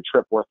to make the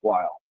trip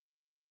worthwhile.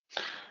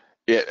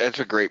 Yeah, that's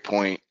a great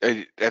point.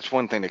 That's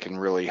one thing that can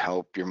really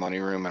help your money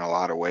room in a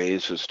lot of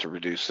ways, is to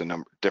reduce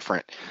the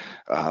different,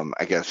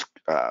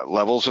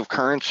 levels of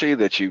currency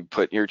that you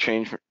put in your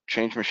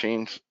change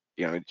machines.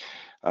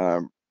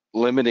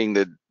 Limiting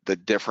the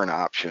different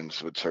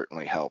options would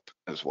certainly help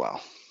as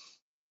well.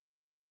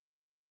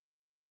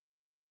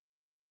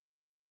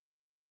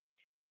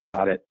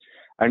 Got it.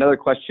 Another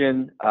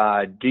question,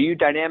 do you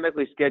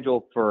dynamically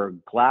schedule for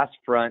glass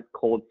front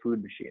cold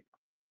food machine?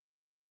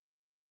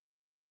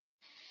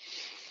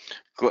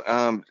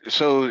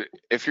 So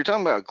if you're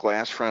talking about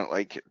glass front,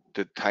 like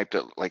the type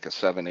that, like a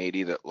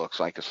 780 that looks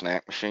like a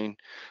snack machine,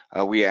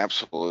 we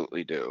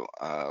absolutely do.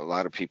 A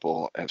lot of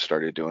people have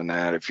started doing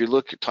that. If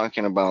you're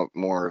talking about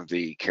more of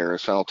the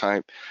carousel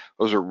type,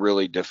 those are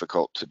really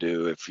difficult to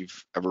do. If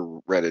you've ever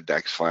read a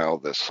DEX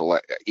file,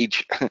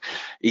 each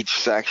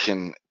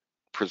section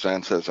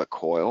presents as a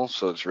coil,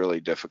 so it's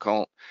really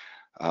difficult.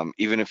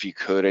 Even if you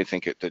could, I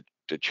think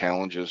the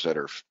challenges that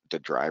the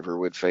driver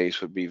would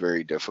face would be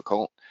very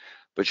difficult.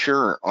 But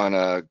sure, on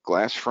a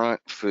glass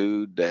front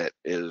food that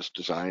is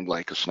designed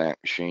like a snack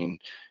machine,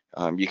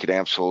 you could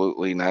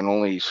absolutely not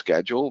only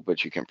schedule,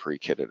 but you can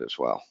pre-kit it as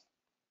well.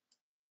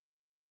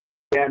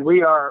 And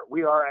we are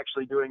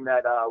actually doing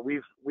that.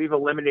 We've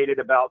eliminated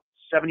about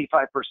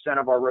 75%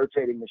 of our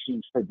rotating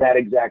machines for that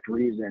exact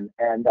reason,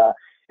 and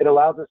it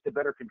allows us to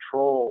better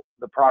control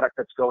the product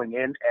that's going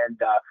in. And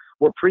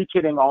we're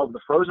pre-kitting all of the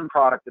frozen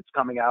product that's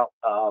coming out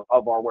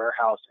of our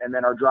warehouse, and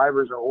then our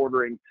drivers are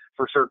ordering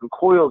for certain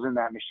coils in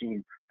that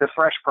machine the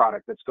fresh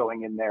product that's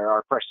going in there,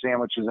 our fresh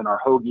sandwiches and our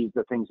hoagies,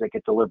 the things that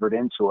get delivered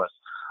into us.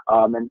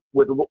 And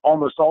with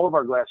almost all of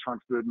our glass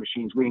front food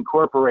machines, we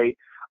incorporate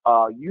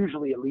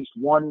usually at least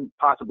one,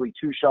 possibly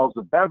two shelves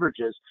of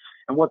beverages.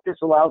 And what this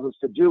allows us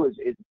to do is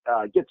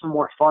get some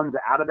more funds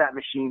out of that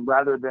machine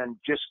rather than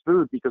just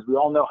food, because we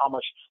all know how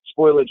much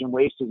spoilage and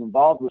waste is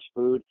involved with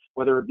food,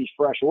 whether it be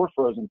fresh or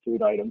frozen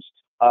food items.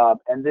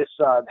 And this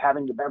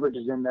having the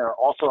beverages in there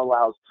also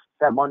allows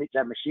that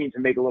machine to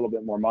make a little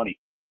bit more money.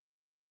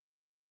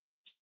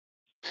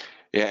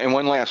 Yeah, and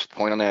one last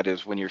point on that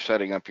is when you're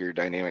setting up your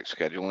dynamic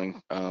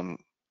scheduling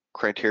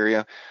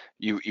criteria,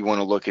 you want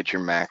to look at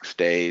your max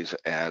days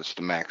as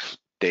the max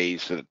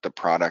days that the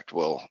product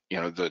will,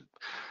 the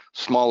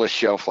smallest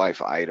shelf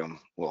life item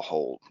will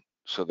hold,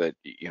 so that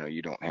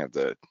you don't have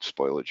the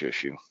spoilage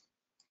issue.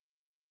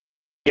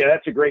 Yeah,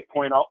 that's a great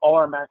point. All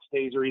our max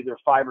days are either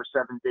 5 or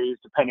 7 days,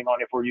 depending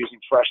on if we're using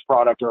fresh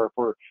product or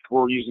if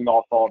we're using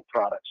all thawed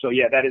product. So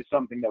yeah, that is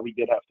something that we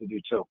did have to do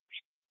too.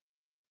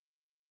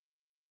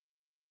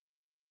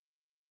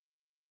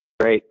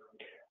 Great.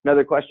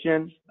 Another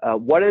question,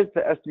 what is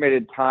the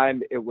estimated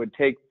time it would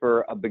take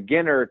for a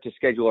beginner to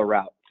schedule a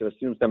route? So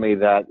assume somebody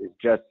that is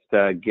just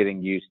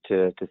getting used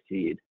to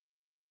seed.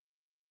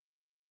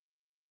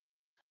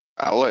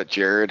 I'll let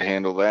Jared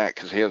handle that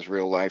because he has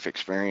real life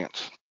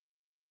experience.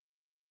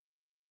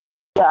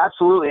 Yeah,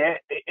 absolutely.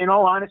 In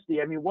all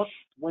honesty, I mean,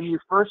 when you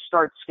first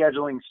start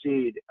scheduling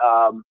seed,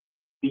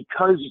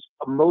 because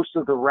most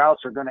of the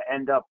routes are going to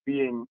end up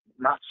being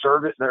not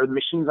serviced, the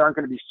machines aren't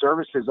going to be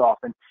serviced as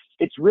often,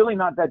 it's really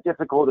not that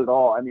difficult at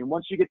all. I mean,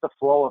 once you get the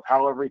flow of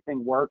how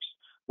everything works,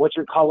 what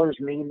your colors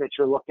mean that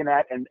you're looking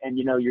at, and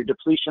your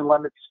depletion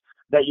limits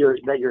that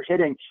you're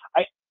hitting,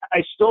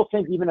 I still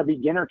think even a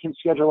beginner can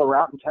schedule a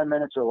route in 10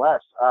 minutes or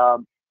less.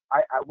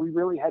 We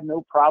really had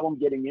no problem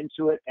getting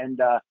into it, and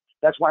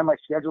that's why my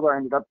scheduler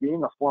ended up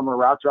being a former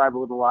route driver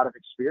with a lot of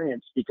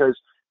experience, because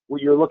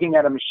when you're looking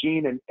at a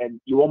machine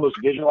and you almost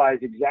visualize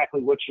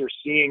exactly what you're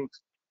seeing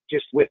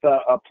just with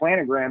a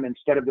planogram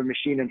instead of the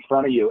machine in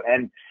front of you.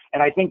 And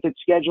I think that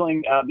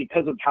scheduling,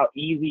 because of how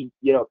easy,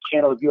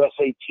 Cantaloupe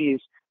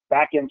USAT's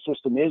back-end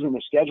system is in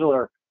the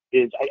scheduler,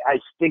 I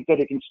think that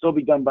it can still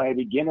be done by a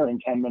beginner in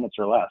 10 minutes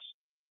or less.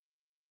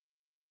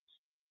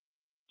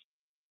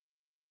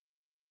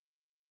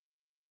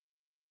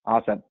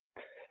 Awesome.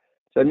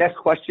 So next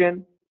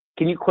question,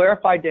 can you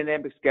clarify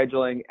dynamic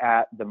scheduling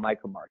at the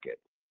micro market?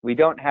 We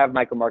don't have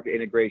micro market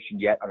integration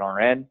yet on our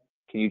end.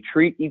 Can you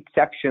treat each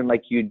section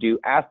like you do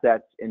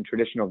assets in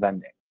traditional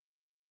vending?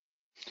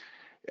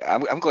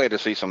 I'm glad to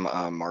see some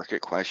market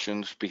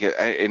questions, because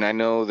I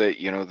know that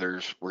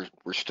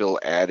we're still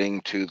adding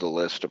to the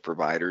list of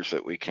providers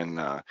that we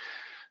can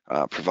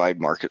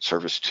provide market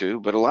service to.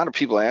 But a lot of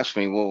people ask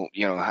me, well,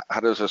 how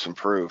does this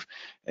improve?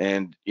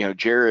 And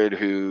Jared,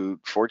 who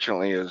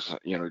fortunately is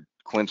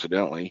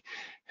coincidentally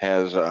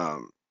has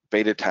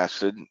beta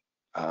tested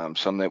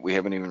some that we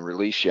haven't even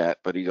released yet,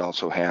 but he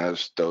also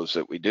has those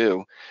that we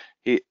do.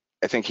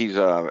 I think he's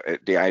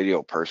the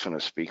ideal person to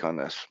speak on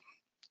this.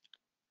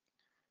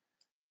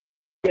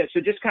 Yeah,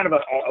 so just kind of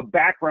a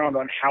background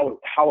on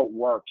how it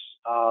works.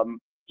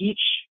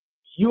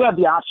 You have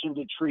the option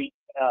to treat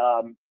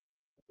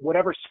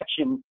whatever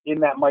section in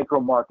that micro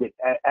market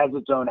as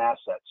its own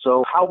asset.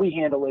 So how we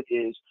handle it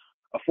is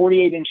a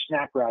 48-inch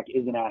snack rack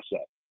is an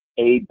asset.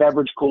 A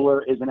beverage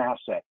cooler is an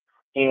asset.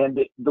 And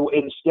it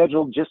is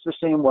scheduled just the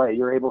same way.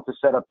 You're able to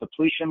set up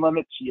depletion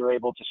limits. You're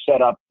able to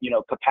set up,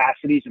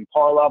 capacities and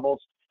par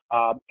levels.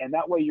 And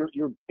that way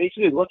you're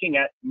basically looking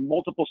at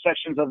multiple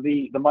sections of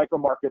the micro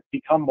market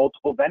become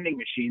multiple vending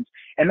machines.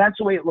 And that's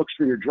the way it looks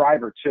for your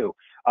driver too.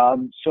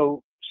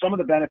 So some of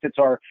the benefits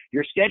are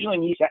you're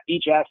scheduling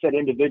each asset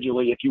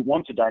individually if you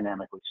want to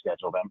dynamically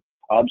schedule them.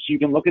 So you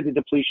can look at the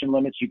depletion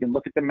limits, you can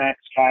look at the max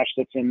cash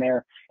that's in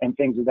there and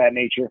things of that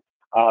nature.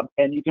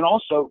 And you can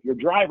also, your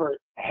driver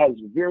has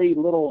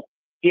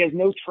he has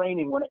no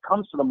training when it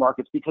comes to the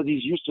markets because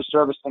he's used to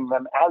servicing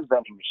them as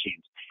vending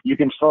machines. You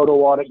can photo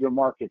audit your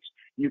markets.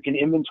 You can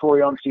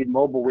inventory on Seed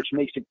Mobile, which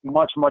makes it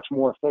much, much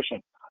more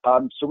efficient.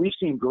 So we've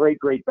seen great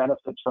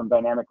benefits from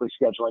dynamically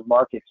scheduling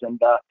markets. And,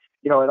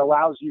 it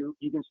allows you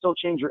can still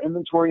change your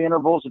inventory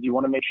intervals if you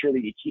want to make sure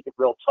that you keep it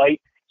real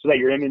tight so that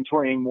you're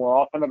inventorying more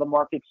often of the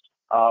markets.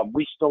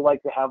 We still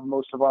like to have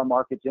most of our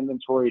markets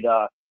inventoried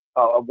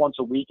once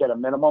a week at a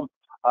minimum.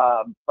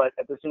 But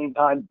at the same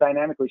time,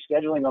 dynamically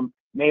scheduling them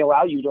may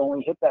allow you to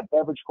only hit that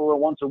beverage cooler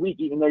once a week,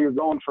 even though you're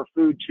going for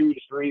food 2 to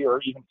 3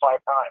 or even 5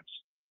 times.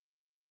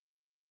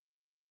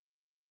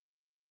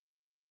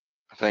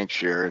 Thanks,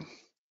 Jared.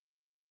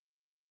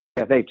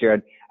 Yeah, thanks,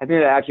 Jared. I think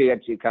that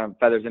actually kind of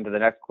feathers into the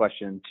next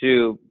question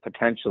too,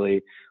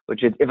 potentially,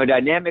 which is if a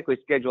dynamically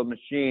scheduled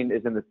machine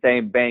is in the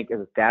same bank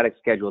as a static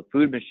scheduled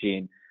food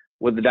machine,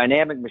 would the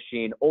dynamic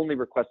machine only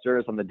request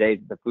service on the days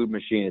that the food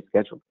machine is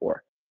scheduled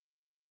for?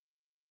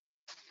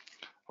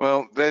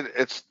 Well,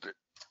 it's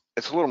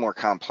a little more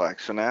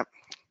complex than that.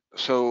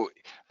 So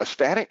a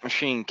static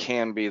machine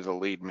can be the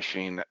lead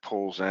machine that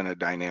pulls in a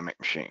dynamic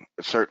machine.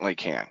 It certainly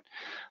can.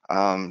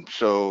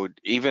 So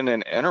even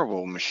an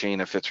interval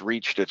machine, if it's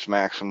reached its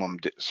maximum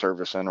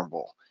service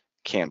interval,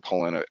 can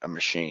pull in a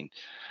machine.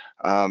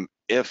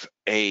 If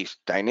a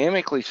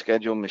dynamically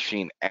scheduled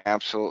machine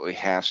absolutely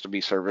has to be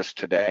serviced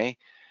today,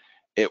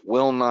 it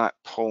will not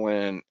pull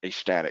in a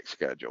static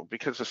schedule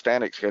because the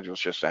static schedule is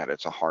just that,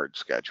 it's a hard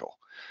schedule.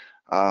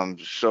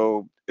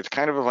 So it's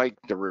kind of like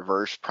the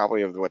reverse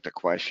probably of what the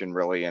question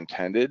really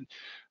intended,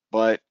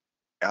 but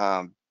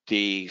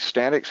the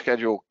static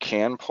schedule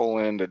can pull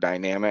in the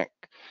dynamic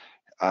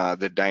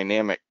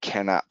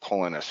cannot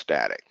pull in a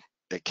static.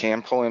 It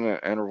can pull in an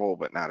interval,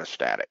 but not a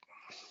static.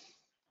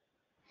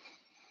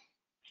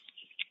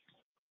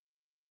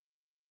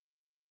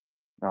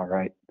 All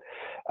right.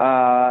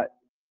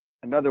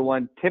 Another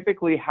one,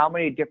 typically how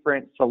many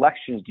different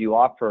selections do you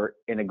offer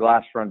in a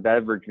glass front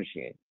beverage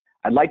machine?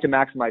 I'd like to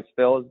maximize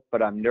fills,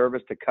 but I'm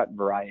nervous to cut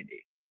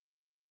variety.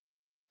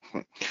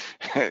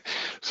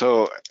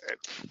 So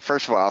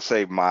first of all, I'll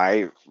say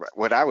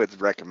what I would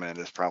recommend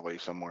is probably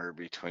somewhere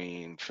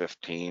between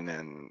 15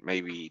 and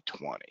maybe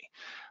 20.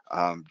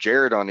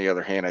 Jared, on the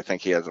other hand, I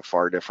think he has a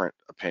far different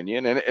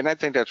opinion, and I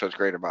think that's what's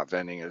great about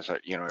vending is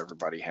that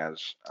everybody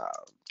has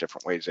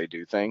different ways they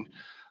do things.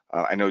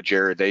 I know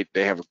Jared,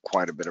 they have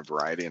quite a bit of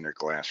variety in their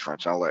glass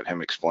fronts. I'll let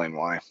him explain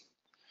why.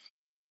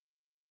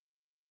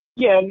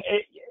 Yeah, and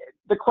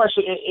the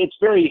question, it's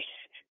very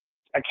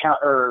account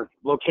or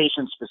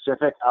location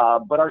specific,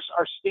 but our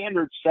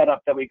standard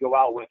setup that we go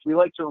out with, we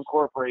like to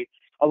incorporate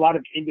a lot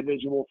of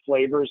individual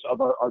flavors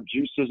of our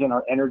juices and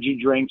our energy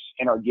drinks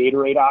and our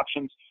Gatorade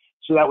options,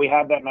 so that we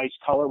have that nice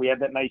color, we have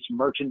that nice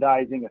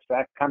merchandising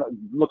effect, kind of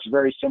looks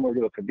very similar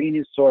to a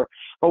convenience store,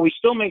 but we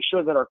still make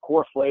sure that our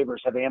core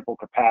flavors have ample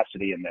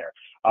capacity in there.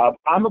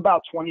 I'm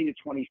about 20 to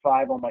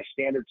 25 on my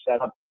standard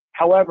setup.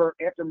 However,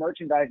 after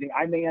merchandising,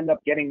 I may end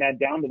up getting that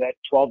down to that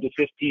 12 to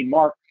 15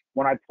 mark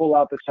when I pull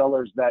out the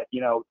sellers that,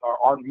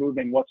 aren't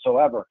moving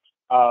whatsoever.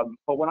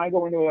 But when I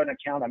go into an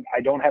account I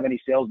don't have any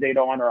sales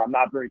data on or I'm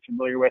not very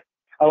familiar with,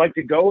 I like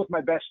to go with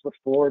my best foot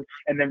forward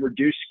and then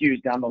reduce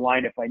SKUs down the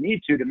line if I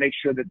need to make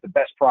sure that the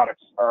best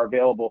products are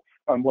available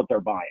on what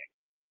they're buying.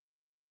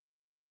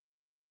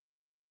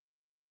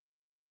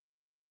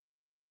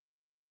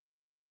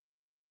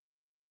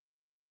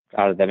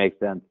 Got it. That makes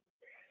sense.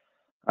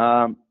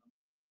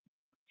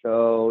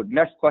 So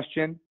next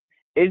question,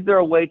 is there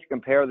a way to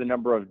compare the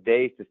number of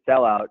days to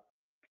sell out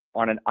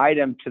on an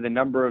item to the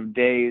number of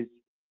days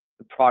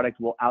the product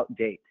will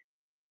outdate?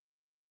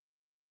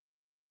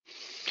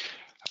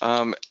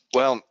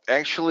 Well,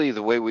 actually,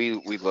 the way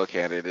we look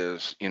at it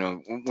is,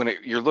 when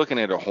you're looking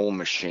at a whole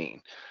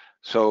machine,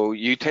 so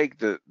you take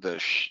the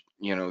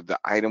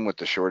item with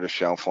the shortest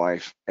shelf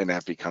life, and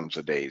that becomes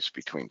the days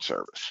between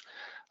service.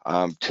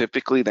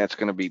 Typically, that's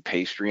going to be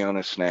pastry on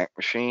a snack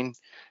machine.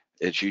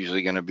 It's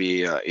usually going to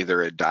be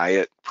either a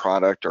diet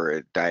product or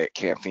a diet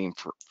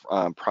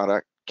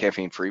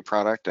caffeine-free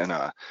product, and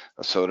a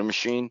soda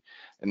machine,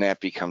 and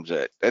that becomes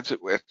it. That's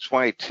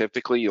why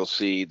typically you'll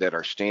see that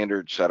our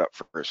standard setup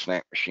for a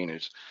snack machine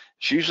it's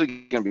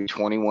usually going to be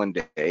 21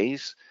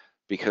 days,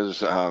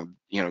 because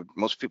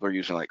most people are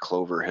using like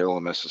Clover Hill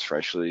and Mrs.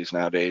 Freshley's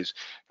nowadays,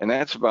 and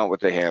that's about what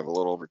they have, a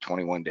little over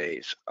 21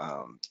 days.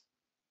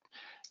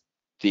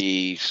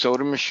 The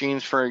soda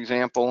machines, for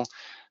example,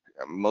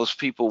 most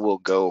people will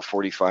go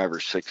 45 or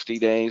 60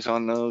 days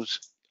on those,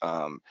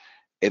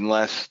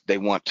 unless they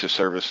want to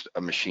service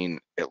a machine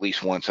at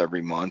least once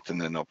every month, and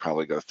then they'll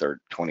probably go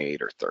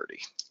 28 or 30.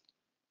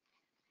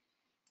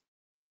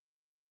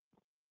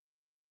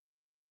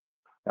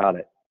 Got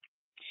it.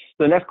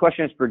 So the next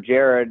question is for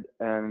Jared,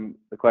 and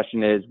the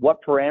question is,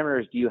 what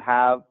parameters do you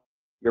have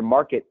your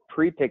market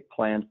pre-pick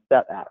plan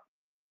set at?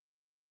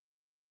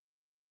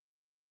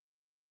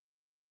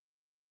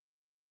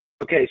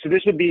 Okay, so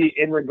this would be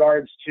in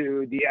regards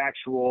to the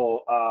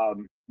actual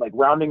like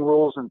rounding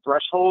rules and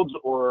thresholds,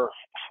 or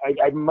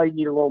I might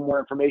need a little more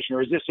information,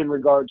 or is this in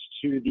regards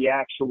to the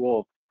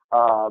actual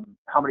how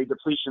many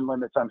depletion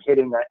limits I'm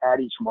hitting at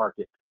each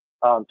market?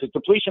 Because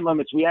depletion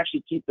limits, we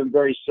actually keep them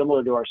very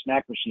similar to our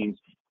snack machines.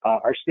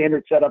 Our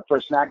standard setup for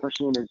a snack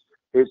machine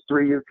is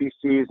 3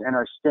 UPCs, and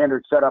our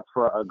standard setup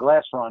for a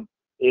glass run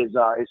is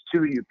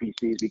 2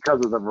 UPCs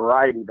because of the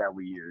variety that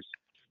we use.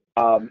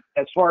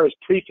 As far as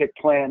pre-pick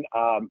plan,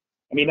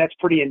 that's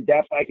pretty in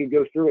depth. I could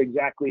go through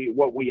exactly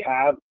what we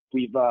have.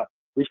 We've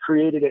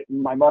created it.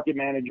 My market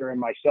manager and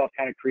myself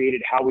kind of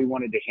created how we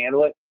wanted to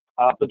handle it.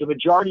 But the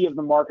majority of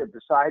the market,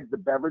 besides the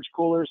beverage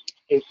coolers,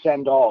 is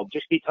send all,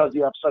 just because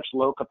you have such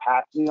low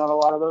capacity on a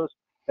lot of those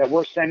that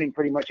we're sending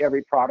pretty much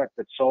every product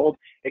that's sold,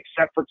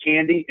 except for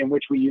candy, in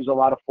which we use a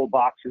lot of full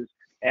boxes.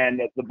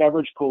 And the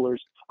beverage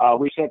coolers,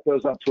 we set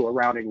those up to a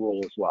rounding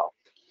rule as well.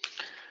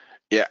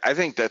 Yeah, I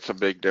think that's a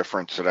big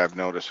difference that I've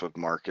noticed with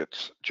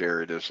markets,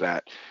 Jared, is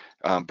that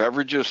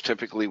beverages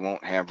typically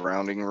won't have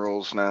rounding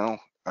rules now,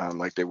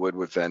 like they would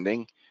with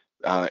vending.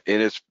 It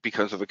is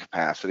because of the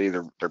capacity.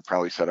 They're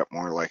probably set up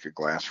more like a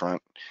glass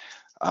front.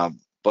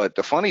 But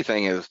the funny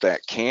thing is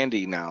that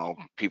candy now,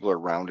 people are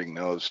rounding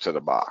those to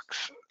the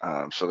box.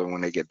 So that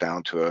when they get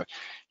down to a,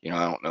 I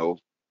don't know,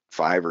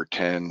 5 or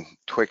 10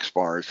 Twix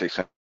bars, they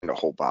send a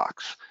whole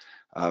box.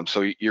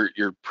 So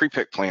your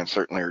pre-pick plans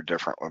certainly are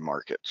different with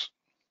markets.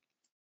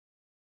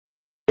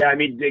 Yeah, I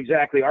mean,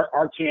 exactly.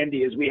 Our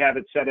candy is we have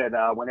it set at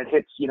when it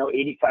hits,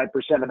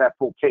 85% of that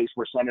full case,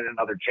 we're sending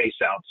another chase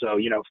out. So,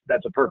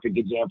 that's a perfect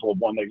example of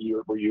one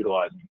that we're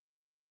utilizing.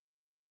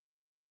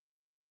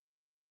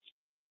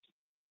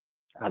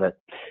 Got it.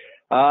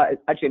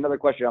 Actually, another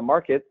question on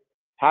markets.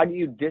 How do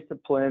you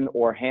discipline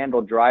or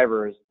handle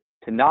drivers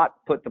to not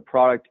put the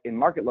product in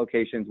market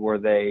locations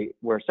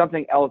where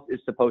something else is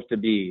supposed to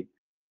be?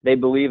 They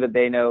believe that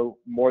they know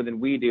more than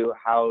we do.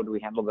 How do we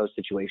handle those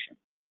situations?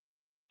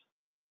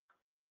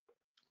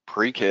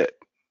 Pre-kit.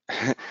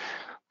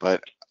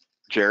 But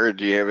Jared,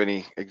 do you have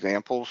any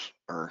examples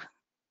or?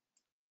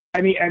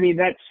 I mean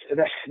that's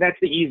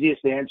the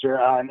easiest answer.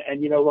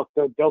 And look,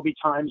 there'll be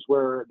times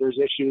where there's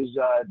issues,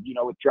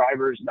 with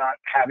drivers not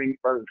having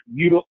or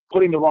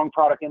putting the wrong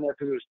product in there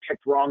because it was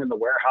picked wrong in the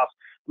warehouse.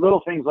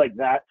 Little things like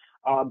that.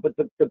 But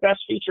the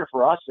best feature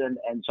for us and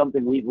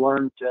something we've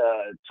learned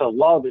to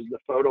love is the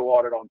photo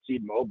audit on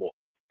Seed Mobile.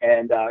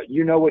 And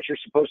what you're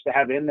supposed to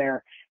have in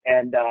there.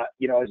 And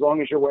as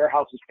long as your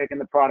warehouse is picking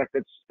the product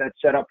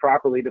that's set up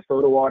properly, the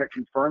photo audit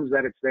confirms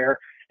that it's there,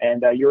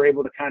 and you're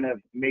able to kind of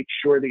make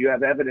sure that you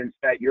have evidence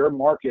that your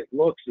market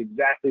looks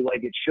exactly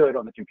like it should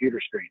on the computer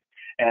screen.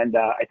 And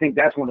I think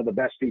that's one of the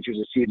best features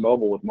of Seed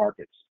Mobile with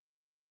markets.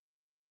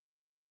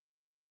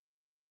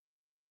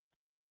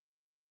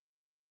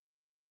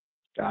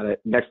 Got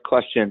it. Next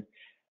question.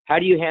 How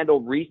do you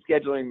handle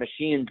rescheduling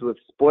machines with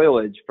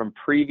spoilage from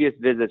previous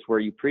visits where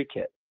you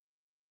pre-kit?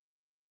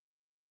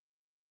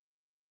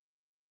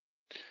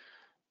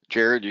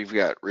 Jared, you've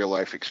got real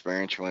life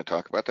experience. You want to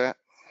talk about that?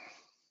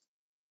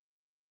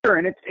 Sure,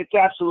 and it's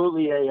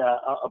absolutely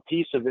a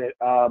piece of it.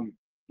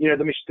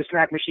 The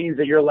snack machines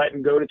that you're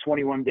letting go to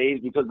 21 days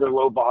because they're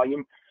low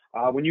volume.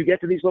 When you get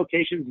to these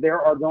locations,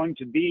 there are going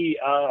to be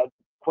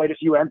quite a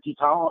few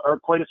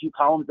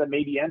columns that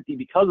may be empty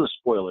because of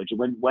spoilage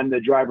when the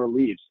driver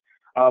leaves.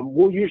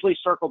 We'll usually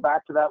circle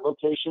back to that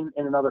location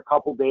in another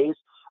couple days.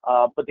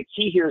 But the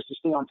key here is to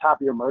stay on top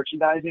of your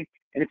merchandising.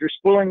 And if you're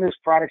spoiling those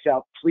products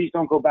out, please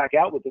don't go back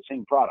out with the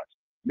same products.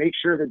 Make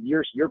sure that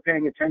you're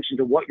paying attention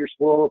to what your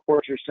spoil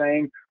reports are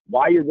saying,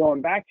 why you're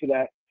going back to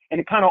that. And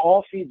it kind of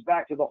all feeds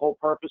back to the whole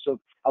purpose of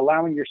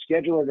allowing your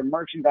scheduler to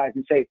merchandise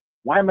and say,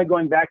 why am I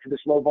going back to this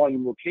low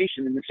volume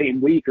location in the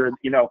same week or,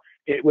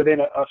 within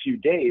a few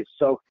days?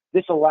 So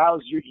this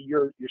allows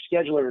your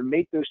scheduler to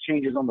make those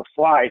changes on the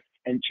fly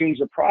and change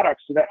the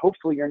product so that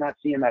hopefully you're not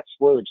seeing that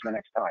spoilage the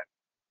next time.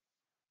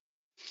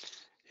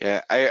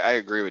 Yeah, I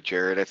agree with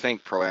Jared. I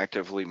think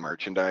proactively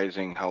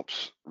merchandising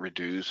helps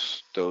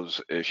reduce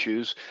those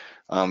issues.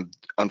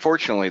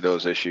 Unfortunately,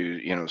 those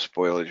issues,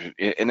 spoilage,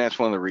 and that's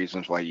one of the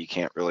reasons why you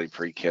can't really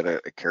pre-kit a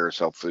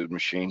carousel food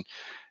machine.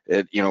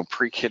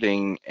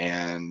 Pre-kitting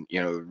and,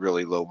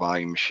 really low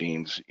volume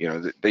machines,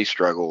 they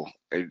struggle,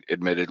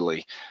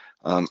 admittedly.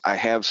 I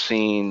have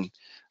seen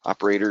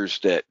operators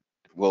that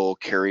will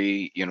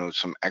carry,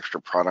 some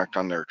extra product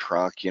on their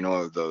truck,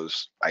 of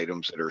those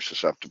items that are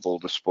susceptible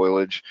to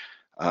spoilage.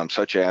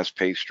 Such as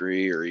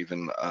pastry or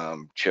even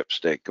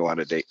chipstick go out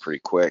of date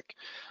pretty quick.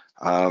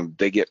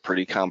 They get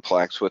pretty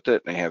complex with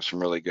it, and they have some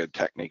really good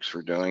techniques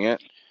for doing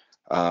it.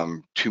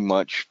 Too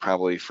much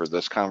probably for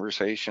this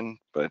conversation,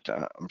 but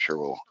I'm sure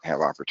we'll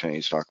have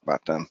opportunities to talk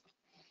about them.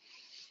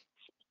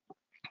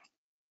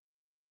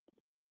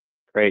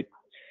 Great.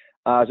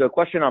 So a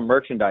question on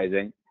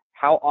merchandising.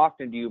 How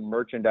often do you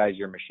merchandise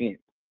your machines?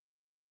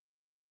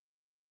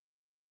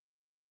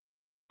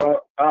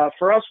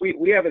 For us,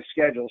 we have a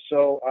schedule.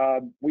 So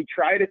we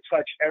try to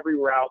touch every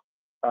route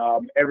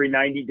every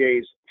 90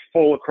 days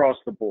full across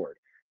the board.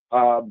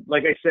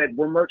 Like I said,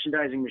 we're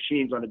merchandising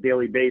machines on a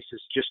daily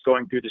basis, just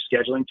going through the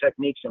scheduling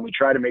techniques, and we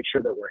try to make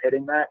sure that we're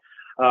hitting that.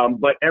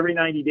 But every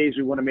 90 days,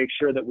 we want to make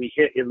sure that we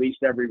hit at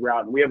least every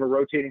route. And we have a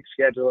rotating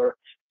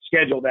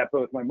schedule that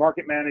both my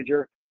market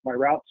manager, my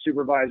route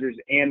supervisors,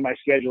 and my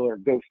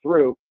scheduler go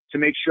through to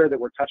make sure that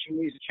we're touching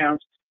these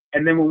accounts.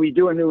 And then when we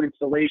do a new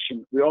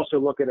installation, we also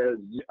look at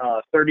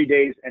 30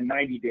 days and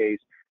 90 days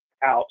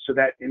out, so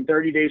that in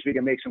 30 days we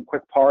can make some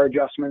quick par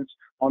adjustments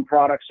on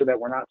products so that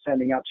we're not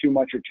sending out too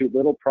much or too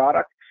little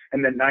product.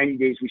 And then 90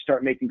 days we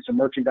start making some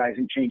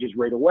merchandising changes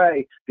right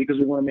away because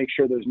we want to make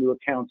sure those new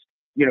accounts,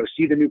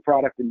 see the new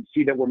product and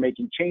see that we're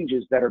making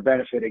changes that are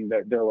benefiting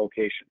their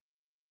location.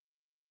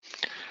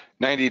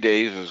 90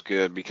 days is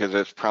good because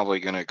that's probably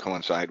going to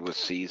coincide with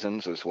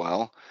seasons as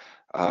well.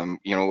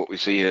 What we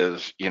see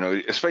is,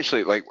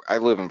 especially like I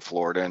live in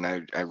Florida and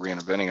I ran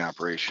a vending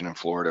operation in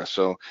Florida.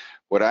 So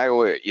what I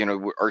always,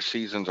 our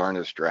seasons aren't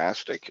as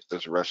drastic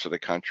as the rest of the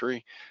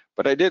country,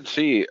 but I did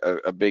see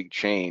a big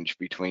change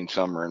between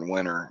summer and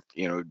winter.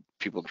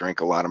 People drink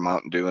a lot of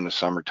Mountain Dew in the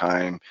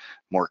summertime,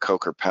 more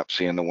Coke or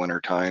Pepsi in the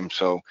wintertime.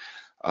 So,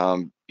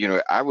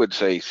 I would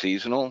say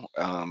seasonal,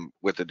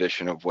 with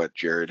addition of what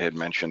Jared had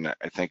mentioned.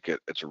 I think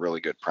it's a really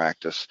good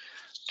practice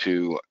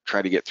to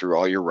try to get through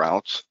all your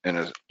routes.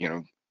 And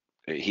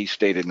he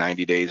stated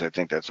 90 days. I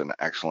think that's an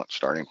excellent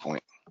starting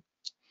point.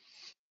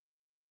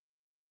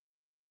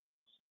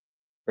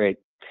 Great.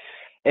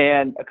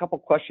 And a couple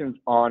questions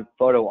on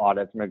photo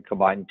audits. I'm going to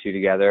combine the two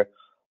together.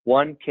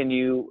 One, can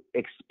you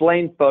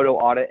explain photo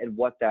audit and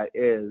what that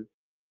is?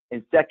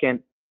 And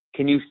second,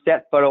 can you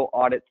set photo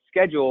audit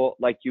schedule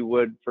like you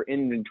would for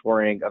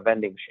inventorying a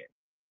vending machine?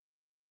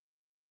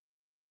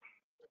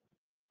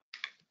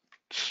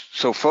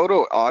 So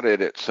photo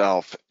audit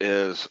itself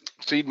is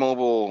Seed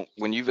Mobile.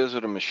 When you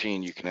visit a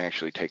machine, you can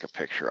actually take a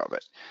picture of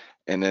it,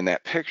 and then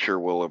that picture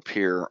will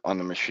appear on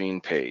the machine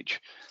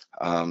page.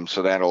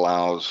 So that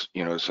allows,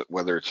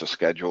 whether it's a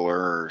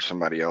scheduler or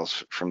somebody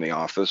else from the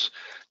office,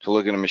 to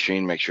look at a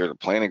machine, make sure the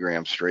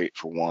planogram's straight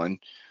for one.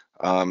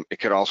 It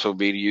could also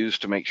be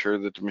used to make sure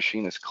that the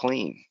machine is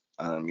clean.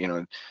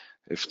 If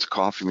it's a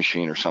coffee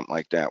machine or something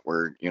like that,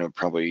 where,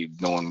 probably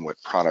knowing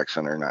what products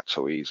in there, not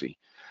so easy.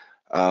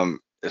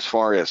 As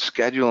far as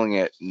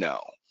scheduling it, no.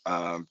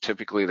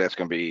 Typically that's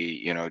going to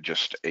be,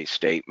 just a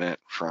statement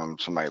from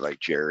somebody like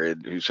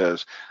Jared, who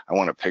says, I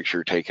want a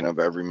picture taken of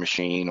every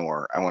machine,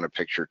 or I want a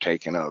picture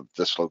taken of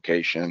this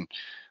location,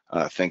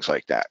 things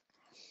like that.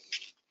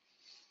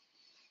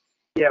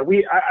 Yeah,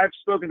 I've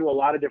spoken to a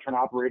lot of different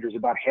operators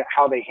about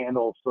how they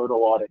handle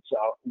photo audits.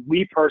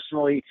 We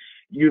personally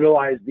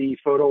utilize the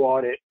photo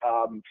audit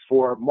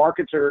for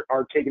markets they're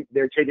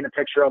taking a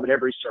picture of at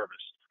every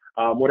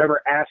service.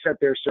 Whatever asset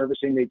they're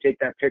servicing, they take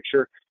that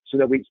picture so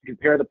that we can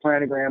compare the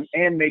planogram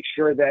and make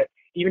sure that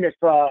even if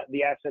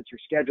the assets are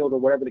scheduled or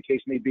whatever the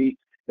case may be,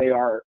 they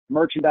are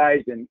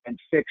merchandised and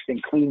fixed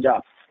and cleaned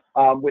up.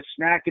 With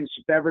snack and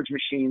beverage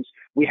machines,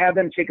 we have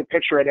them take a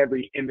picture at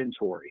every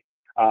inventory.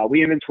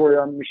 We inventory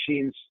our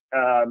machines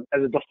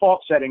as a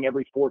default setting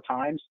every 4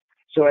 times.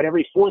 So at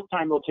every 4th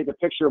time, they'll take a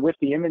picture with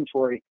the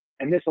inventory,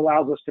 and this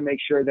allows us to make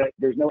sure that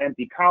there's no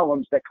empty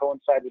columns that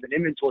coincide with an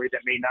inventory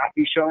that may not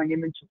be showing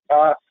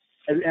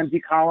as an empty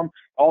column.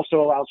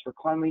 Also allows for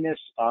cleanliness.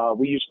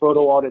 We use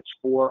photo audits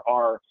for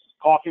our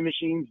coffee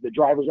machines. The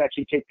drivers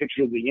actually take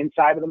pictures of the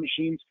inside of the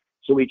machines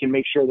so we can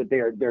make sure that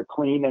they're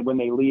clean and when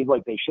they leave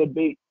like they should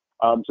be.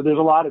 So there's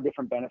a lot of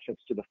different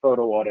benefits to the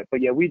photo audit.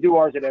 But yeah, we do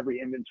ours at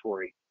every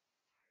inventory.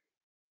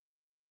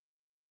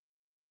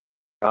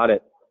 Got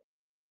it.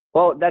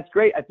 Well, that's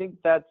great. I think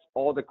that's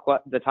all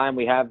the time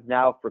we have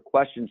now for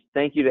questions.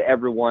 Thank you to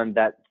everyone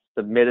that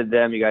submitted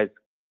them. You guys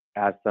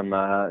asked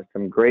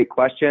some great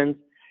questions.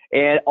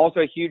 And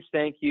also a huge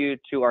thank you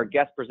to our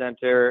guest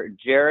presenter,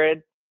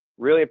 Jared.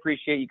 Really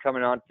appreciate you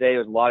coming on today. It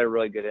was a lot of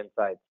really good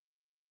insights.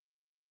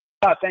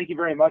 Thank you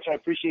very much. I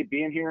appreciate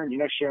being here and,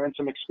 sharing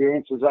some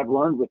experiences I've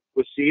learned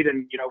with Seed.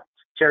 And,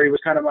 Terry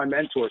was kind of my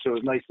mentor, so it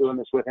was nice doing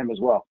this with him as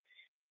well.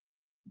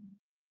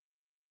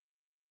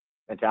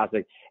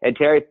 Fantastic. And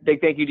Terry, big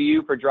thank you to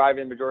you for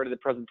driving the majority of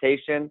the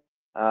presentation.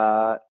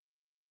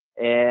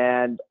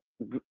 And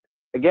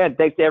again,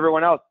 thanks to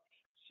everyone else.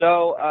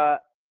 So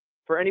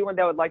for anyone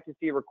that would like to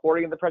see a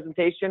recording of the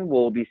presentation,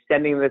 we'll be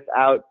sending this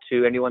out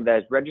to anyone that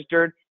is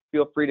registered.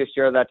 Feel free to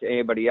share that to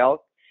anybody else.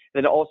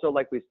 Then also,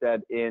 like we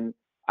said, in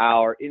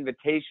our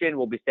invitation,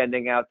 we'll be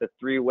sending out the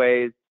 3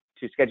 ways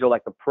to schedule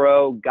like a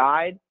pro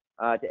guide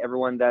to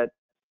everyone that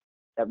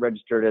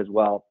registered as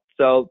well.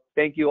 So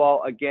thank you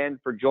all again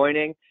for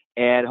joining,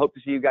 and hope to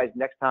see you guys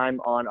next time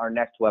on our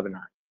next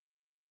webinar.